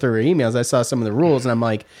shuffling through her emails. I saw some of the rules, and I'm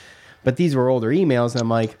like, but these were older emails, and I'm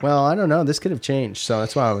like, well, I don't know. This could have changed. So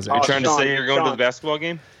that's why I was. You're trying to say you're going to the basketball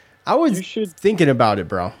game? I was thinking about it,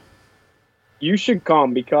 bro. You should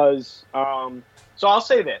come because. So I'll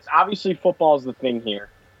say this. Obviously, football is the thing here.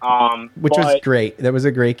 Which was great. That was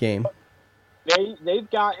a great game. They've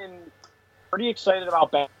gotten pretty excited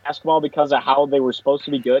about basketball because of how they were supposed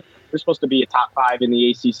to be good. They're supposed to be a top 5 in the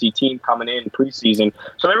ACC team coming in preseason.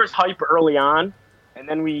 So there was hype early on, and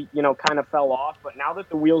then we, kind of fell off. But now that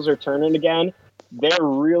the wheels are turning again, they're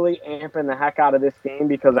really amping the heck out of this game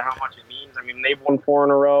because of how much it means. They've won 4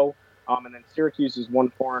 in a row, and then Syracuse has won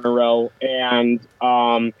 4 in a row. And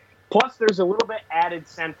plus, there's a little bit added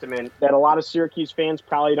sentiment that a lot of Syracuse fans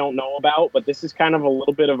probably don't know about, but this is kind of a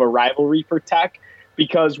little bit of a rivalry for Tech.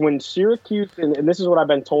 Because when Syracuse, and this is what I've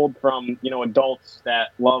been told from, adults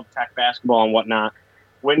that love Tech basketball and whatnot,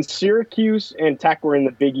 when Syracuse and Tech were in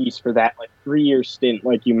the Big East for that 3-year stint,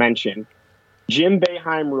 like you mentioned, Jim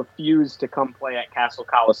Boeheim refused to come play at Castle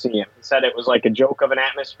Coliseum. He said it was like a joke of an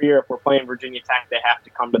atmosphere. If we're playing Virginia Tech, they have to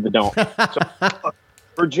come to the Dome.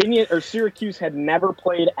 So Syracuse had never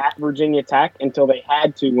played at Virginia Tech until they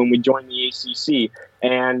had to when we joined the ACC.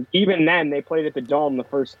 And even then, they played at the Dome the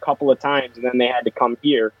first couple of times, and then they had to come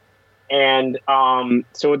here. And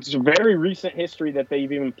so it's a very recent history that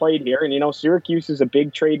they've even played here. And, Syracuse is a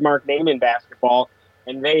big trademark name in basketball,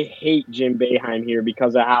 and they hate Jim Boeheim here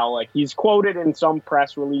because of how, he's quoted in some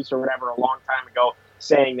press release or whatever a long time ago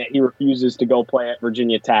saying that he refuses to go play at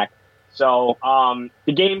Virginia Tech. So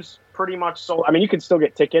the game's pretty much sold. You can still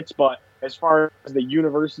get tickets, but as far as the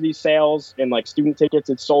university sales and student tickets,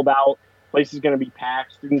 it's sold out. Place is going to be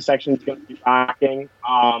packed. Student section is going to be rocking.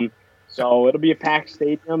 So it'll be a packed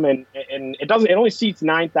stadium, and it only seats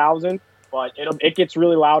 9,000, but it gets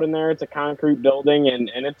really loud in there. It's a concrete building, and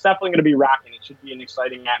it's definitely going to be rocking. It should be an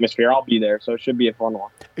exciting atmosphere. I'll be there, so it should be a fun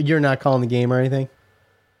one. You're not calling the game or anything?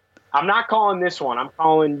 I'm not calling this one. I'm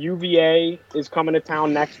calling UVA is coming to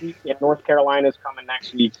town next week, and North Carolina is coming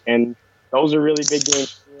next week. And those are really big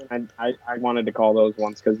games. And I wanted to call those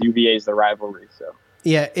ones because UVA is the rivalry. So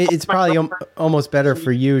yeah, it's probably almost better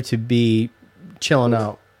for you to be chilling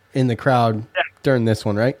out in the crowd during this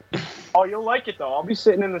one, right? Oh, you'll like it, though. I'll be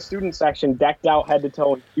sitting in the student section decked out head to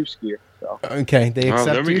toe in Cuse gear. So. Okay, they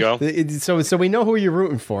accept there we go. So we know who you're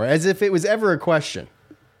rooting for, as if it was ever a question.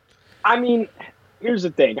 Here's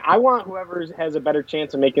the thing. I want whoever has a better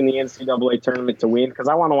chance of making the NCAA tournament to win because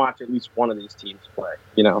I want to watch at least one of these teams play,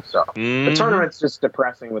 So the tournament's just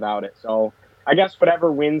depressing without it. So I guess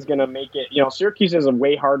whatever wins going to make it. Syracuse has a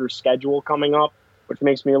way harder schedule coming up which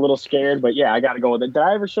makes me a little scared. But yeah, I got to go with it. Did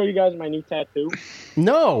I ever show you guys my new tattoo?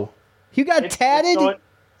 No. You got tatted?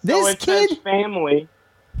 This kid? Says family.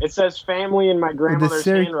 It says family in my grandmother's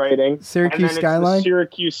handwriting. Syracuse and then skyline? It's the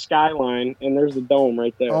Syracuse skyline, and there's the dome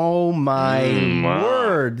right there. Oh, my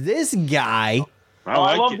word. This guy.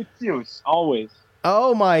 I love the Q's, always.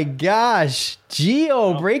 Oh, my gosh.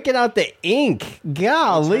 Gio breaking out the ink.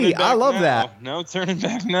 Golly, I love that. No turning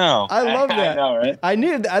back now. I love that. I know, right? I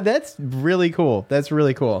knew that. That's really cool. That's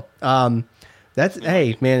really cool.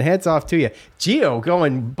 Hey, man, hats off to you. Gio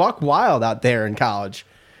going buck wild out there in college.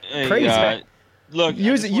 Crazy. Look,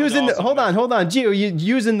 using the hold on, Gio, you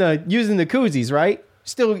using the koozies, right?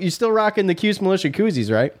 You still rocking the Cuse Militia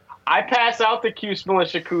koozies, right? I pass out the Cuse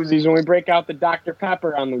Militia koozies when we break out the Dr.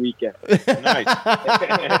 Pepper on the weekend. Nice.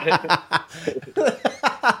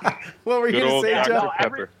 What were you going to say, Joe?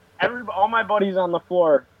 All my buddies on the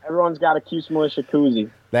floor, everyone's got a Cuse Militia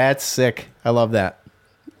koozie. That's sick. I love that.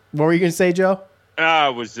 What were you going to say, Joe? I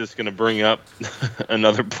was just going to bring up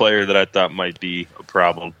another player that I thought might be a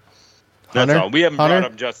problem. That's all. We haven't brought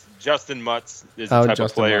up Justin Mutz is the type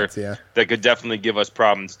of player that could definitely give us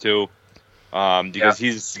problems too. Because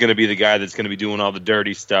he's going to be the guy that's going to be doing all the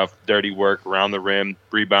dirty stuff, dirty work around the rim,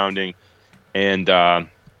 rebounding, and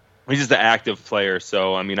he's just an active player.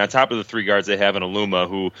 So, I mean, on top of the three guards they have in Aluma,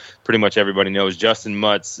 who pretty much everybody knows, Justin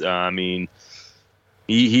Mutz, I mean,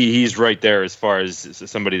 he's right there as far as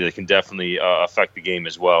somebody that can definitely affect the game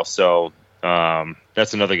as well. So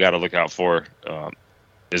that's another guy to look out for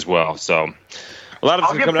as well. So a lot of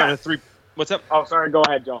it's going to come down to three. What's up? Oh, sorry. Go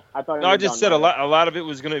ahead, Joe. I just said a lot of it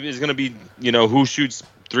is going to be who shoots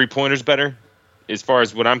 3-pointers better. As far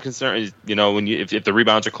as what I'm concerned, is, if the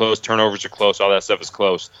rebounds are close, turnovers are close, all that stuff is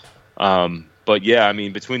close. But yeah, I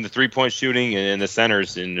mean, between the 3-point shooting and the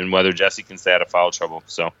centers, and whether Jesse can stay out of foul trouble.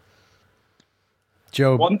 So,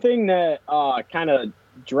 Joe, one thing that kind of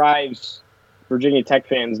drives Virginia Tech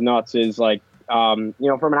fans nuts is from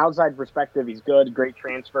an outside perspective, he's good, great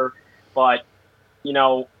transfer, but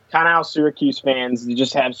kind of how Syracuse fans, you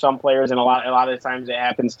just have some players, and a lot of the times it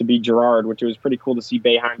happens to be Gerard, which it was pretty cool to see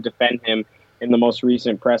Boeheim defend him in the most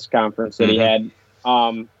recent press conference that he had.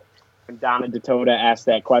 When Donna DeToda asked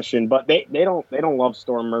that question, but they don't love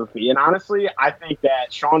Storm Murphy, and honestly, I think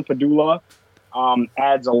that Sean Padula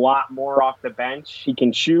adds a lot more off the bench. He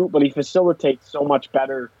can shoot, but he facilitates so much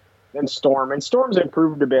better than Storm, and Storm's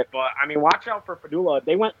improved a bit, but I mean, watch out for Padula.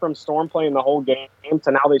 They went from Storm playing the whole game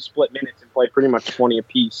to now they split minutes and play pretty much 20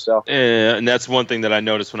 apiece. So, and that's one thing that I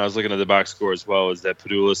noticed when I was looking at the box score as well, is that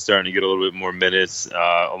Padula is starting to get a little bit more minutes,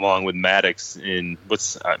 along with Maddox. And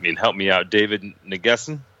help me out, David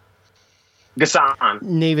Nagesson.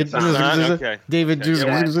 David. Okay. David.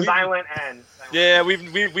 Silent N. Yeah,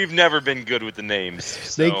 we've never been good with the names.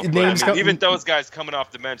 So, even those guys coming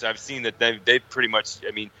off the bench, I've seen that they pretty much.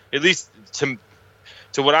 I mean, at least to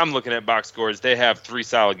what I'm looking at box scores, they have 3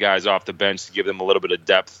 solid guys off the bench to give them a little bit of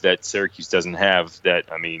depth that Syracuse doesn't have. That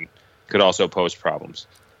could also pose problems.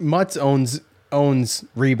 Mutz owns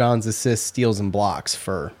rebounds, assists, steals, and blocks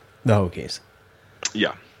for the Hokies.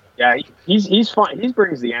 Yeah. Yeah, he's fun. He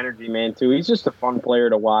brings the energy, man, too. He's just a fun player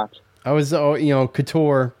to watch.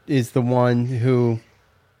 Couture is the one who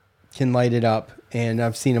can light it up, and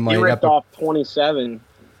I've seen him light it up. He ripped off 27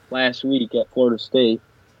 last week at Florida State.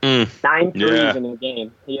 9 threes in a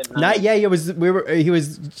game. He had 9. He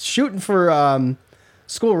was shooting for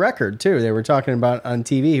school record too. They were talking about on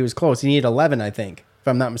TV. He was close. He needed 11, I think, if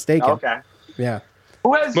I'm not mistaken. Okay. Yeah.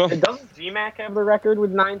 Doesn't GMAC have the record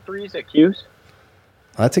with 9 threes at Cuse?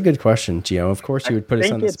 That's a good question, Gio. Of course, you would put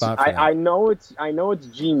us on the spot for that. I know it's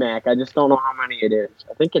GMAC. I just don't know how many it is.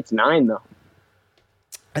 I think it's 9 though.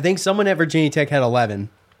 I think someone at Virginia Tech had 11,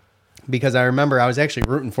 because I remember I was actually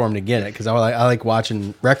rooting for him to get it, because I like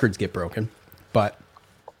watching records get broken, but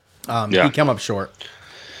he came up short.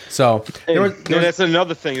 So that's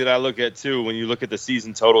another thing that I look at too. When you look at the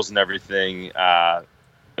season totals and everything,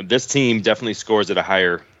 this team definitely scores at a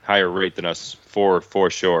higher rate than us for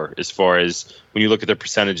sure. As far as when you look at their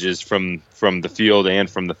percentages from the field and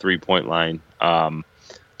from the 3-point line,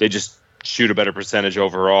 they just shoot a better percentage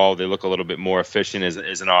overall. They look a little bit more efficient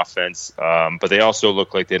as an offense, but they also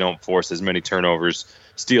look like they don't force as many turnovers,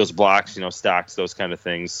 steals, blocks, stocks, those kind of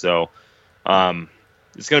things. So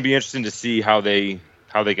it's going to be interesting to see how they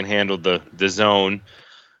can handle the zone.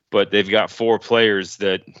 But they've got 4 players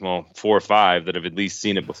 4 or 5 that have at least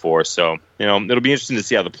seen it before. So, it'll be interesting to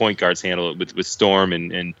see how the point guards handle it with Storm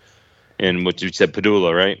and what you said,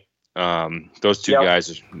 Padula, right? Those two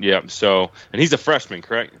guys. Yeah. So, and he's a freshman,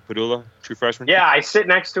 correct? Padula, true freshman? Yeah, I sit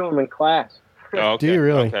next to him in class. Oh, okay. Do you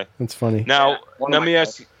really? Okay. That's funny. Now, let me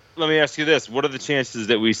ask you this. What are the chances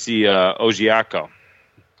that we see Ojiako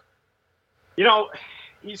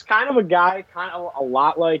He's kind of a guy, kind of a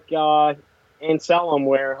lot like Anselm,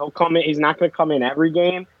 where he'll come in. He's not going to come in every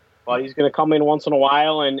game, but he's going to come in once in a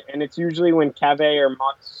while, and it's usually when Keve or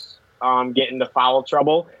Mutz get into foul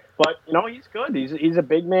trouble. But he's good. He's a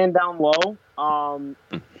big man down low.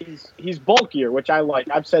 He's bulkier, which I like.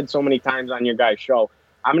 I've said so many times on your guys' show.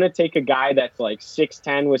 I'm going to take a guy that's like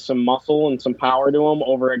 6'10" with some muscle and some power to him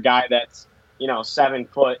over a guy that's 7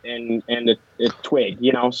 foot and a twig.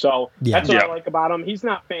 So that's what I like about him. He's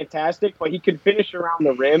not fantastic, but he can finish around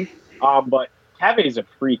the rim. But Keve's a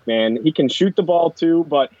freak, man. He can shoot the ball too,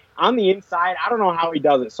 but on the inside, I don't know how he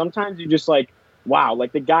does it. Sometimes you just wow,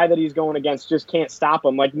 the guy that he's going against just can't stop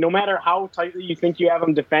him. No matter how tightly you think you have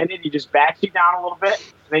him defended, he just backs you down a little bit,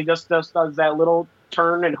 and he just does that little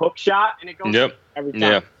turn and hook shot, and it goes every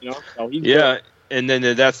time. So he's good. And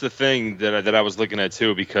then that's the thing that I was looking at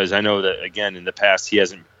too, because I know that, again, in the past he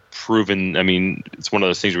hasn't proven. I mean, it's one of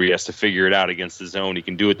those things where he has to figure it out against the zone. He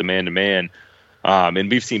can do it the man-to-man. And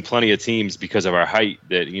we've seen plenty of teams because of our height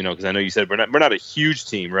that, because I know you said we're not a huge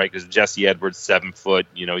team, right? Because Jesse Edwards, 7 foot,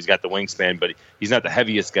 he's got the wingspan, but he's not the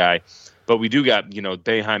heaviest guy. But we do got,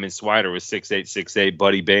 Boeheim and Swider was 6'8",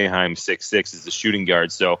 Buddy Boeheim, 6'6", is the shooting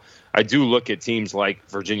guard. So I do look at teams like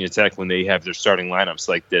Virginia Tech when they have their starting lineups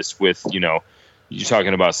like this with, you're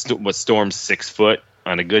talking about Storm's 6 foot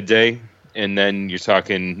on a good day. And then you're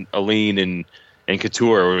talking Aline and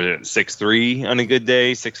Couture 6'3" on a good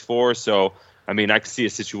day, 6'4". So, I mean, I can see a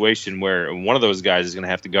situation where one of those guys is going to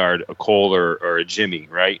have to guard a Cole or a Jimmy,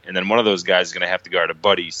 right? And then one of those guys is going to have to guard a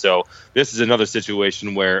Buddy. So this is another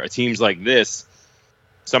situation where teams like this,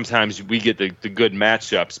 sometimes we get the good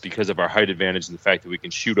matchups because of our height advantage and the fact that we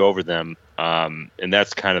can shoot over them. And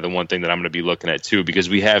that's kind of the one thing that I'm going to be looking at too, because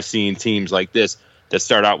we have seen teams like this that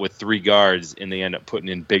start out with 3 guards and they end up putting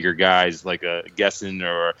in bigger guys like a Gesson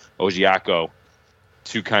or Ojiako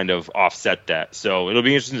to kind of offset that. So it'll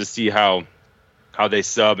be interesting to see how they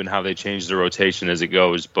sub and how they change the rotation as it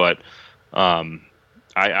goes. But I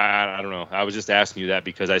don't know. I was just asking you that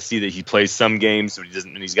because I see that he plays some games, but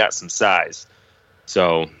he's got some size.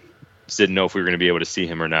 So just didn't know if we were going to be able to see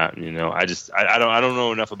him or not. I don't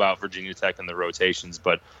know enough about Virginia Tech and the rotations,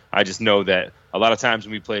 but I just know that a lot of times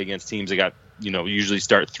when we play against teams that got, usually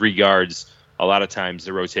start 3 guards, a lot of times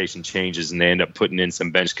the rotation changes and they end up putting in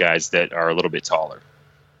some bench guys that are a little bit taller.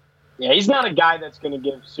 Yeah, he's not a guy that's going to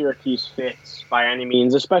give Syracuse fits by any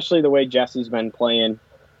means, especially the way Jesse's been playing.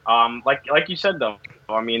 Like you said, though,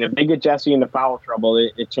 I mean, if they get Jesse into foul trouble,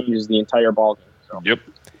 it changes the entire ballgame. So. Yep.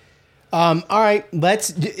 All right,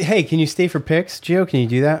 hey, can you stay for picks? Gio, can you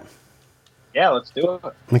do that? Yeah, let's do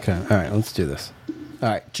it. Okay, all right, let's do this. All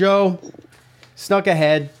right, Joe snuck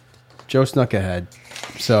ahead.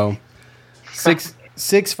 So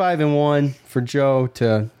 6-5-1 for Joe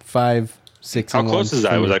to 5-6. How close is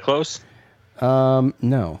I? Was I close? No.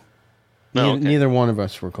 No, okay. Neither one of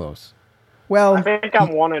us were close. Well, I think I'm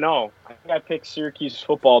 1-0. I think I picked Syracuse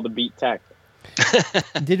football to beat Tech.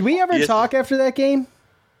 Did we ever talk after that game?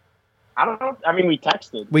 I don't know. I mean, we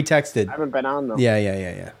texted. I haven't been on though.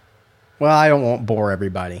 Yeah. Well, I won't bore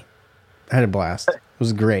everybody. I had a blast. It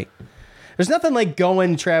was great. There's nothing like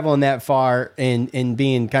traveling that far and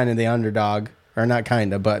being kind of the underdog. Or not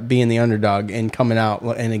kind of, but being the underdog and coming out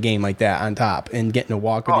in a game like that on top and getting to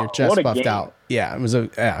walk with your chest puffed out. Yeah, it was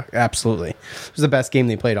absolutely. It was the best game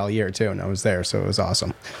they played all year too, and I was there, so it was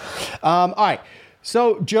awesome. All right,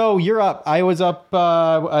 so Joe, you're up. I was up.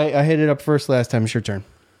 I hit it up first last time. It's your turn.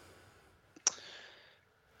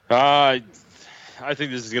 I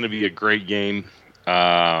think this is going to be a great game.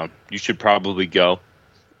 You should probably go.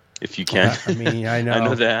 If you can. I mean, I know. I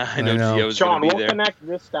know that. I know Gio's Sean, going to be we'll there. connect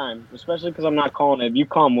this time, especially because I'm not calling it. If you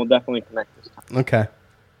come, we'll definitely connect this time. Okay.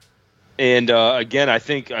 And, again, I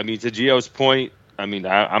think, to Gio's point, I'm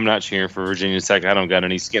not cheering for Virginia Tech. I don't got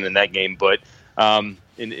any skin in that game. But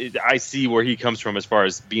I see where he comes from as far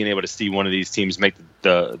as being able to see one of these teams make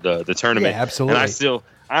the tournament. Yeah, absolutely.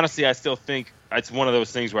 And I still think it's one of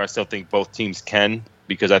those things where I still think both teams can,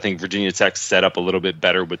 because I think Virginia Tech's set up a little bit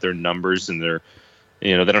better with their numbers and their –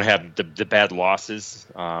 they don't have the bad losses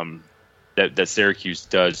that Syracuse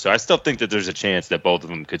does. So I still think that there's a chance that both of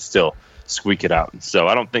them could still squeak it out. So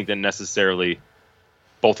I don't think that necessarily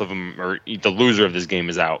both of them or the loser of this game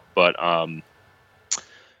is out. But I'm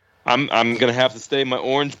going to have to stay my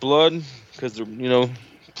orange blood because they're,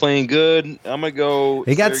 playing good. I'm going to go.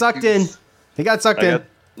 He got sucked in.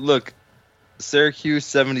 Look, Syracuse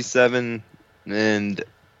 77 and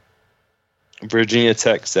Virginia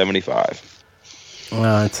Tech 75. Oh,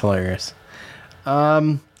 that's hilarious.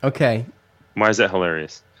 Okay. Why is that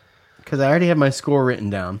hilarious? Because I already have my score written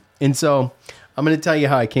down. And so I'm going to tell you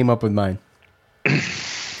how I came up with mine.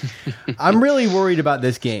 I'm really worried about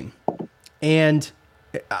this game. And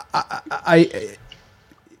I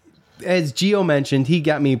as Gio mentioned, he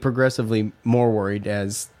got me progressively more worried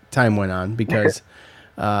as time went on because,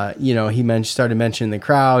 he started mentioning the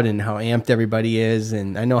crowd and how amped everybody is.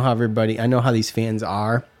 And I know how these fans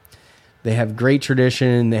are. They have great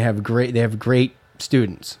tradition. They have great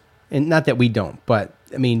students. And not that we don't, but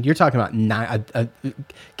I mean, you're talking about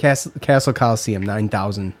Castle Coliseum,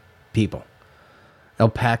 9,000 people. They'll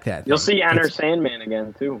pack that. You'll see Enter Sandman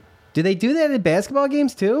again too. Do they do that at basketball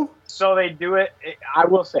games too? So they do it. I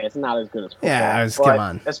will say it's not as good as football. Yeah, come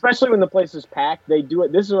on. Especially when the place is packed, they do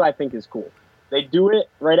it. This is what I think is cool. They do it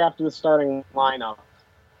right after the starting lineup,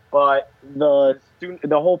 but the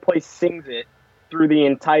whole place sings it through the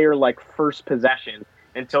entire first possession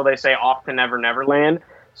until they say "Off to Never Neverland."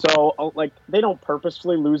 So they don't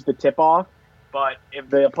purposefully lose the tip off, but if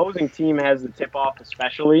the opposing team has the tip off,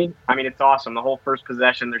 especially, I mean, it's awesome. The whole first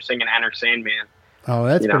possession, they're singing "Enter Sandman." Oh,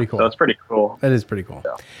 that's pretty cool. So it's pretty cool. That is pretty cool.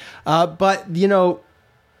 Yeah. But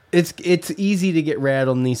it's easy to get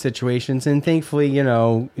rattled in these situations, and thankfully,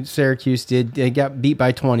 Syracuse they got beat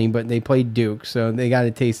by 20, but they played Duke, so they got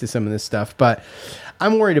a taste of some of this stuff. But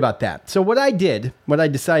I'm worried about that. So what I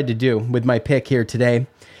decided to do with my pick here today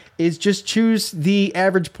is just choose the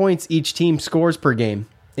average points each team scores per game.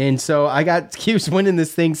 And so I got Cuse winning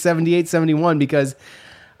this thing 78-71 because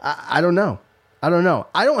I don't know. I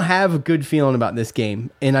don't have a good feeling about this game,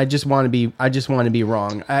 and I just want to be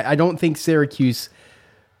wrong. I don't think Syracuse.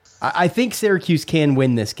 I think Syracuse can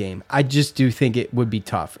win this game. I just do think it would be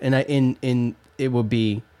tough, and it will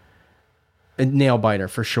be a nail biter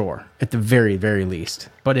for sure at the very, very least.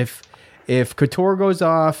 But if Couture goes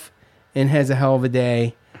off and has a hell of a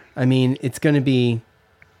day, I mean it's gonna be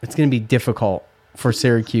difficult for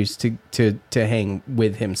Syracuse to hang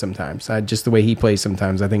with him sometimes. Just the way he plays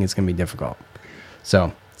sometimes, I think it's gonna be difficult.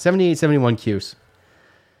 So 78-71 Cuse.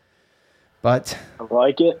 But I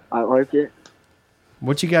like it.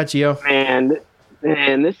 What you got, Gio? Man,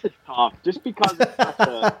 this is tough. Just because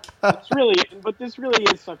this really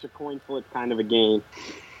is such a coin flip kind of a game.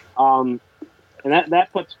 And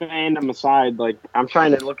that puts fandom aside. I'm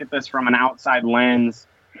trying to look at this from an outside lens.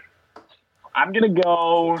 I'm gonna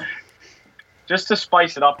go just to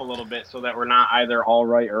spice it up a little bit so that we're not either all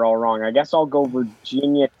right or all wrong. I guess I'll go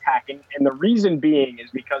Virginia Tech. And the reason being is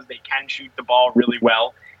because they can shoot the ball really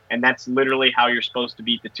well. And that's literally how you're supposed to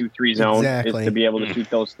beat the 2-3 zone, is to be able to shoot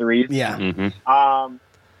those threes. Yeah. Mm-hmm.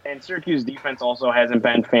 And Syracuse defense also hasn't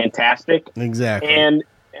been fantastic. Exactly. And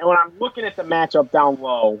when I'm looking at the matchup down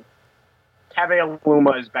low, Keve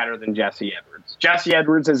Aluma is better than Jesse Edwards. Jesse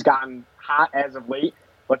Edwards has gotten hot as of late,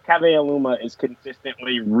 but Keve Aluma is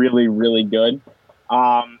consistently really, really good.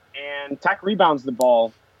 And Tech rebounds the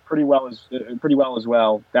ball pretty well as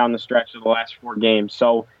well down the stretch of the last 4 games.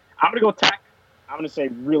 So I'm going to go Tech. I'm going to say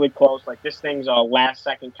really close. This thing's a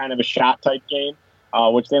last-second kind of a shot-type game,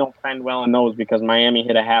 which they don't fend well in those because Miami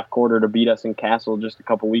hit a half quarter to beat us in Castle just a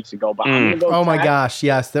couple weeks ago. But I'm gonna go oh, my Tech. gosh,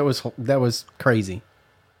 yes, that was crazy.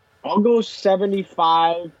 I'll go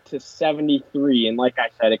 75-73, and like I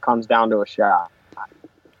said, it comes down to a shot.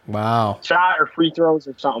 Wow. Shot or free throws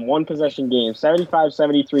or something. One possession game.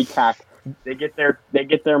 75-73 Tech. They get their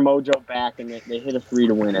mojo back and they hit a 3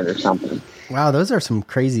 to win it or something. Wow, those are some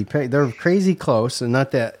crazy picks. They're crazy close, and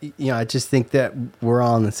not that I just think that we're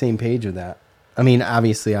all on the same page with that. I mean,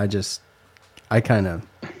 obviously, I kind of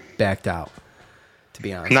backed out, to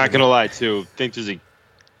be honest. Not gonna lie, too. I think there's a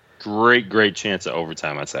great chance of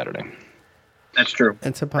overtime on Saturday. That's true.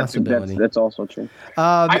 It's a possibility. That's also true.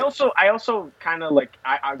 I also kind of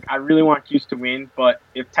I really want Cuse to win, but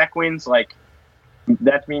if Tech wins,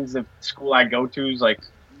 that means the school I go to is if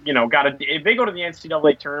they go to the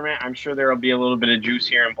NCAA tournament, I'm sure there will be a little bit of juice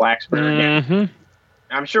here in Blacksburg. Mm-hmm.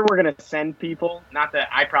 I'm sure we're going to send people. Not that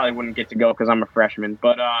I probably wouldn't get to go because I'm a freshman,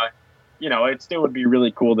 but it still would be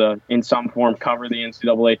really cool to, in some form, cover the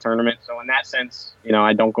NCAA tournament. So in that sense,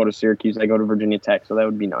 I don't go to Syracuse. I go to Virginia Tech, so that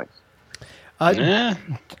would be nice.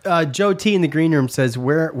 Joe T in the green room says,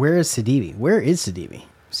 "Where is Sidibe? Where is Sidibe?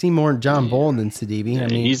 See more John Bold than Sidibe. I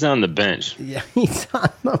mean, he's on the bench. Yeah, he's on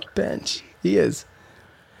the bench. He is.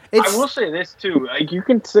 I will say this too. You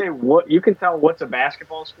can tell what's a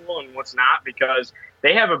basketball school and what's not because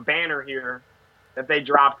they have a banner here that they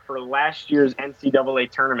dropped for last year's NCAA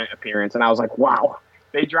tournament appearance, and I was like, wow.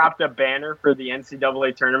 They dropped a banner for the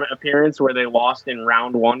NCAA tournament appearance where they lost in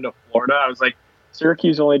round 1 to Florida. I was like,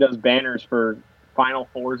 Syracuse only does banners for Final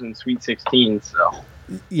Fours and Sweet 16. So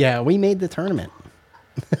yeah, we made the tournament.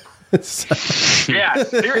 Yeah,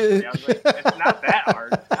 seriously. I was like, it's not that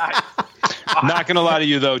hard. Not going to lie to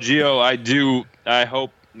you, though, Gio, I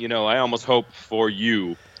hope I almost hope for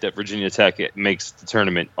you that Virginia Tech makes the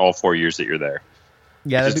tournament all 4 years that you're there.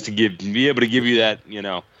 Yeah, just to be able to give you that,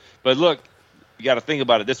 But look, you got to think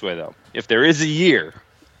about it this way, though. If there is a year,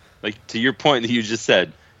 like to your point that you just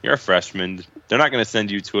said, you're a freshman. They're not going to send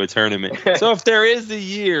you to a tournament. So if there is a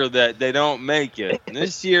year that they don't make it,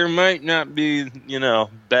 this year might not be,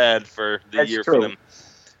 bad for the year for them.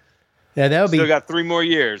 Yeah, that would be. Still got 3 more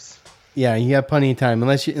years. Yeah, you got plenty of time,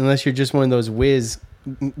 unless you're just one of those whiz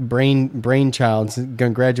brainchilds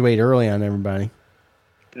going to graduate early on everybody.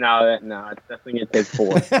 No, it's definitely going to take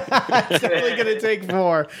 4. It's definitely going to take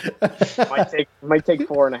 4. might take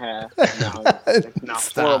 4.5. No,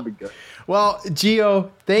 4 will be good. Well, Gio,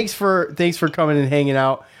 thanks for coming and hanging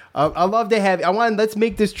out. I love to have. Let's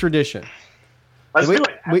make this tradition. Let's do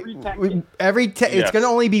it. It's going to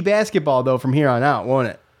only be basketball though from here on out, won't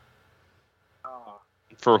it?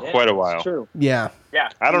 For quite a while. True. Yeah. Yeah.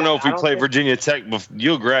 I don't know if we play Virginia Tech.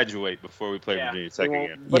 You'll graduate before we play Virginia Tech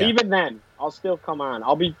again. But even then, I'll still come on.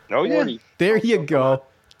 I'll be 40. Yeah. There you go.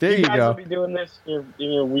 There you guys go. will be doing this in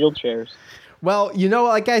your wheelchairs. Well,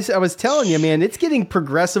 like I was telling you, man, it's getting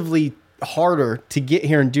progressively harder to get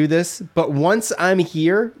here and do this. But once I'm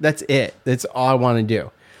here, that's it. That's all I want to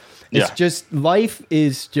do. It's just, life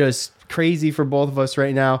is just crazy for both of us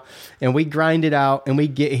right now, and we grind it out and we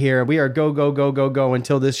get here. We are go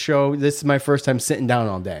until this show. This is my first time sitting down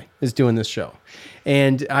all day is doing this show,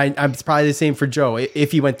 and I'm probably the same for Joe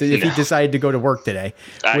if he decided to go to work today.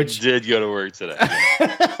 I did go to work today.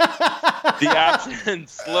 The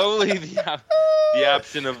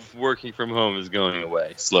option of working from home is going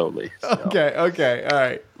away slowly. So. Okay, all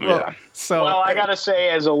right. Well, I gotta say,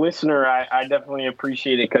 as a listener, I definitely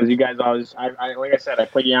appreciate it because you guys always, like I said, I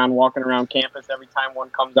put you on walking around campus every time one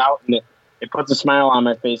comes out, and it puts a smile on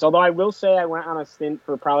my face. Although I will say, I went on a stint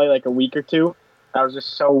for probably like a week or two. I was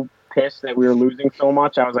just so pissed that we were losing so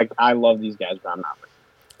much. I was like, I love these guys, but I'm not.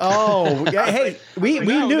 Oh, hey, we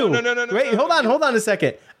knew. No. Wait, hold on a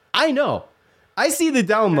second. I know. I see the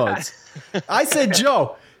downloads. I said,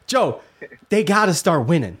 Joe, they got to start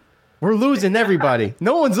winning. We're losing everybody.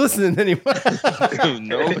 No one's listening anymore.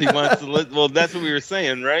 Nobody wants to listen. Well, that's what we were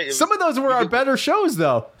saying, right? Some of those were our better shows,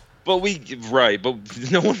 though. But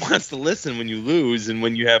no one wants to listen when you lose and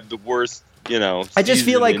when you have the worst, I just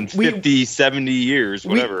feel like in 50, 70 years,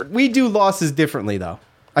 whatever. We do losses differently, though.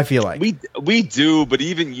 I feel like. We do, but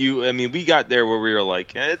even we got there where we were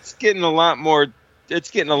like, it's getting a lot more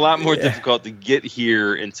difficult to get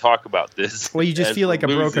here and talk about this. Well, you just feel like a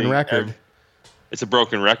broken record. It's a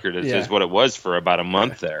broken record. Is what it was for about a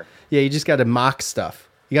month there. Yeah, you just got to mock stuff.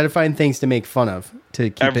 You got to find things to make fun of to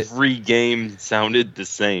keep every game sounded the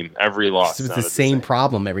same. Every loss was the same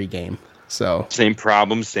problem every game. So same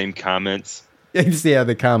problems, same comments. Yeah,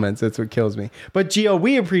 the comments. That's what kills me. But Gio,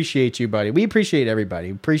 we appreciate you, buddy. We appreciate everybody.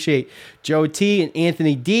 We appreciate Joe T and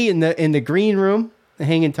Anthony D in the green room,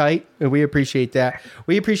 hanging tight, and we appreciate that.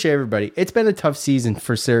 We appreciate everybody. It's been a tough season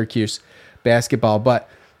for Syracuse basketball, but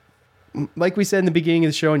like we said in the beginning of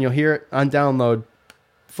the show, and you'll hear it on download,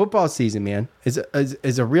 football season, man, is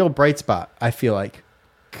a real bright spot. I feel like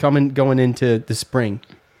going into the spring.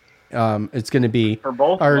 It's going to be for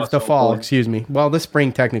both or of us, the fall. hopefully. Excuse me. Well, the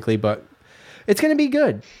spring technically, but it's going to be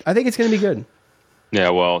good. I think it's going to be good. Yeah,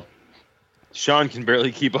 well, Sean can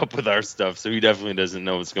barely keep up with our stuff, so he definitely doesn't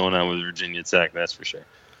know what's going on with Virginia Tech. That's for sure.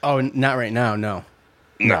 Oh, not right now. No.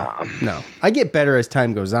 No. I get better as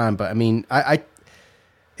time goes on, but I mean,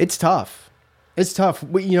 it's tough. It's tough.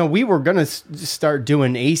 We were going to start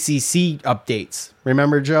doing ACC updates.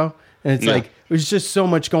 Remember, Joe? And it's like, there's just so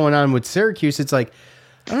much going on with Syracuse. It's like,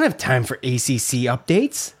 I don't have time for ACC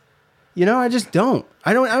updates. I just don't.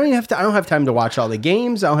 I don't have time to watch all the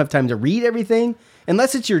games. I don't have time to read everything.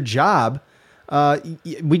 Unless it's your job,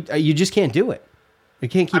 you just can't do it. You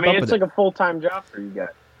can't keep up with it. It's like a full-time job for you guys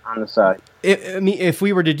on the side. If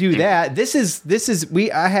we were to do that,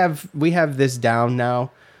 we have this down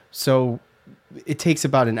now. So it takes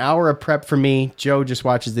about an hour of prep for me. Joe just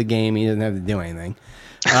watches the game. He doesn't have to do anything.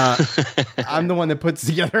 I'm the one that puts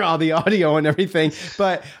together all the audio and everything,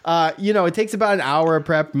 but it takes about an hour of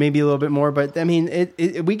prep, maybe a little bit more, but I mean,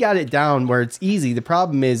 we got it down where it's easy. The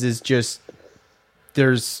problem is just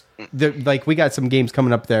we got some games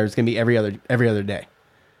coming up there. It's going to be every other day.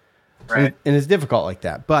 Right. And it's difficult like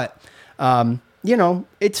that, but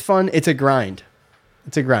it's fun. It's a grind.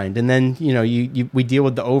 And then, we deal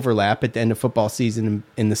with the overlap at the end of football season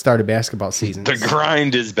and the start of basketball season. The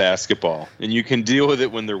grind is basketball, and you can deal with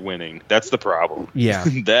it when they're winning. That's the problem. Yeah.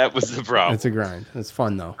 That was the problem. It's a grind. It's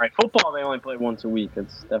fun, though. Right. Football, they only play once a week.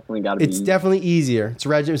 It's definitely got to be. It's definitely easier.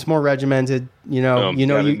 It's more regimented. We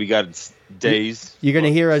got days. You're going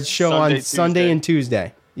to hear a show on Sunday and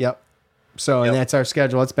Tuesday. Yep. So, and that's our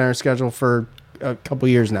schedule. It's been our schedule for a couple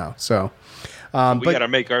years now. So, we got to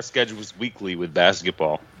make our schedules weekly with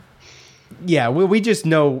basketball. Yeah, we just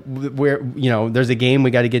know where, there's a game,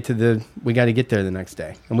 we got to get there the next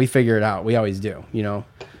day, and we figure it out. We always do,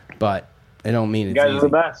 but I don't mean it's you guys easy. are the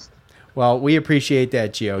best. Well, we appreciate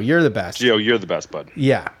that, Gio. You're the best. Gio, you're the best, bud.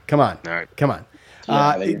 Yeah, come on. All right. Come on.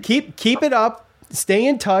 Keep it up. Stay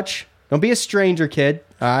in touch. Don't be a stranger, kid.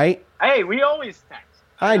 All right? Hey, we always text.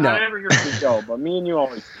 I know. I never hear from Joe, but me and you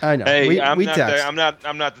always text. I know. Hey, we text. text. I'm not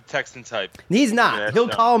the texting type. He's not. Yeah, He'll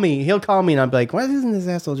call me, and I'm like, why doesn't this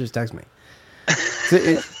asshole just text me?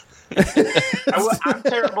 I'm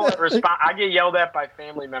terrible at respond. I get yelled at by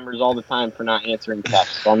family members all the time for not answering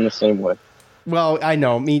texts, so I'm the same way. Well, I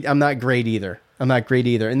know. I'm not great either. And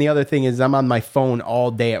the other thing is I'm on my phone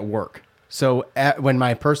all day at work. So when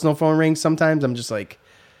my personal phone rings, sometimes I'm just like,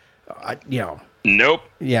 Nope.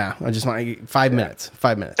 Yeah, I just want 5 minutes.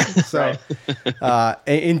 5 minutes. So,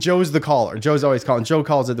 and Joe's the caller. Joe's always calling. Joe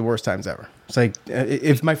calls at the worst times ever. It's like,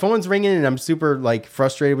 if my phone's ringing and I'm super like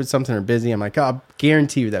frustrated with something or busy, I'm like, I'll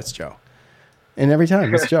guarantee you that's Joe. And every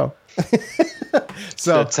time it's Joe.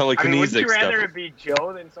 So telekinesis. Would you rather it be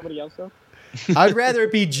Joe than somebody else though? I'd rather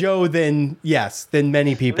it be Joe than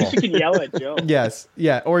many people. At least you can yell at Joe. Yes.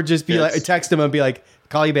 Yeah. Or just be like, text him and be like,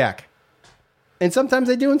 call you back. And sometimes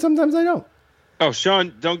I do and sometimes I don't. Oh,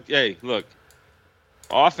 Sean, hey, look.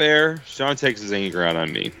 Off air, Sean takes his anger out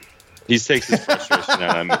on me. He takes his frustration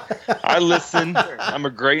out on me. I listen. I'm a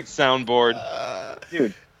great soundboard.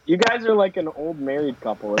 Dude, you guys are like an old married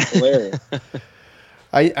couple. It's hilarious.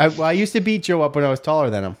 I used to beat Joe up when I was taller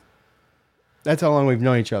than him. That's how long we've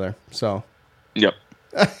known each other. So. Yep.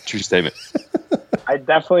 True statement. I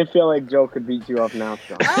definitely feel like Joe could beat you up now,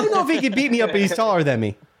 Sean. I don't know if he could beat me up, but he's taller than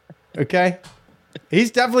me. Okay?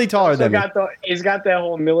 He's definitely taller than me. He's got that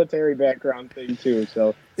whole military background thing, too.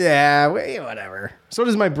 So yeah, whatever. So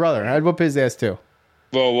does my brother. I'd whoop his ass, too.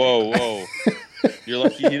 Whoa. You're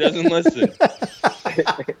lucky he doesn't listen.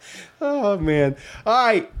 Oh, man. All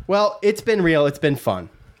right. Well, it's been real. It's been fun.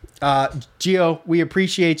 Gio, we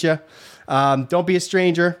appreciate you. Don't be a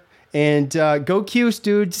stranger. And go Cuse,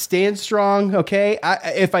 dude. Stand strong, okay?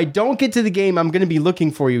 If I don't get to the game, I'm going to be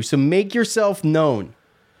looking for you. So make yourself known,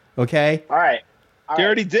 okay? All right. He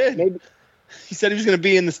already did. Maybe. He said he was going to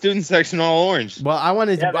be in the student section all orange. Well, I want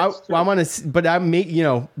to, but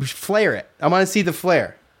flare it. I want to see the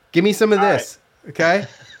flare. Give me some of this, okay?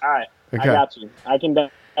 All right. Okay. I got you. I can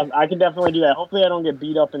definitely do that. Hopefully I don't get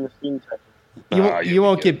beat up in the student section. You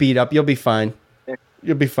won't get beat up. You'll be fine.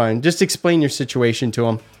 You'll be fine. Just explain your situation to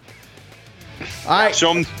him. All right.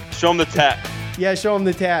 Show him the tat. Yeah, show him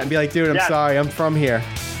the tat and be like, dude, I'm sorry. I'm from here.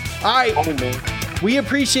 All right. We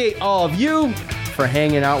appreciate all of you for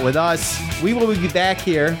hanging out with us. We will be back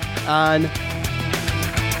here on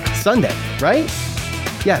Sunday, right?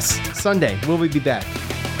 Yes, Sunday. We'll be back.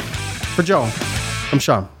 For Joe, I'm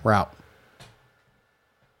Sean. We're out.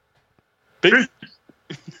 Peace.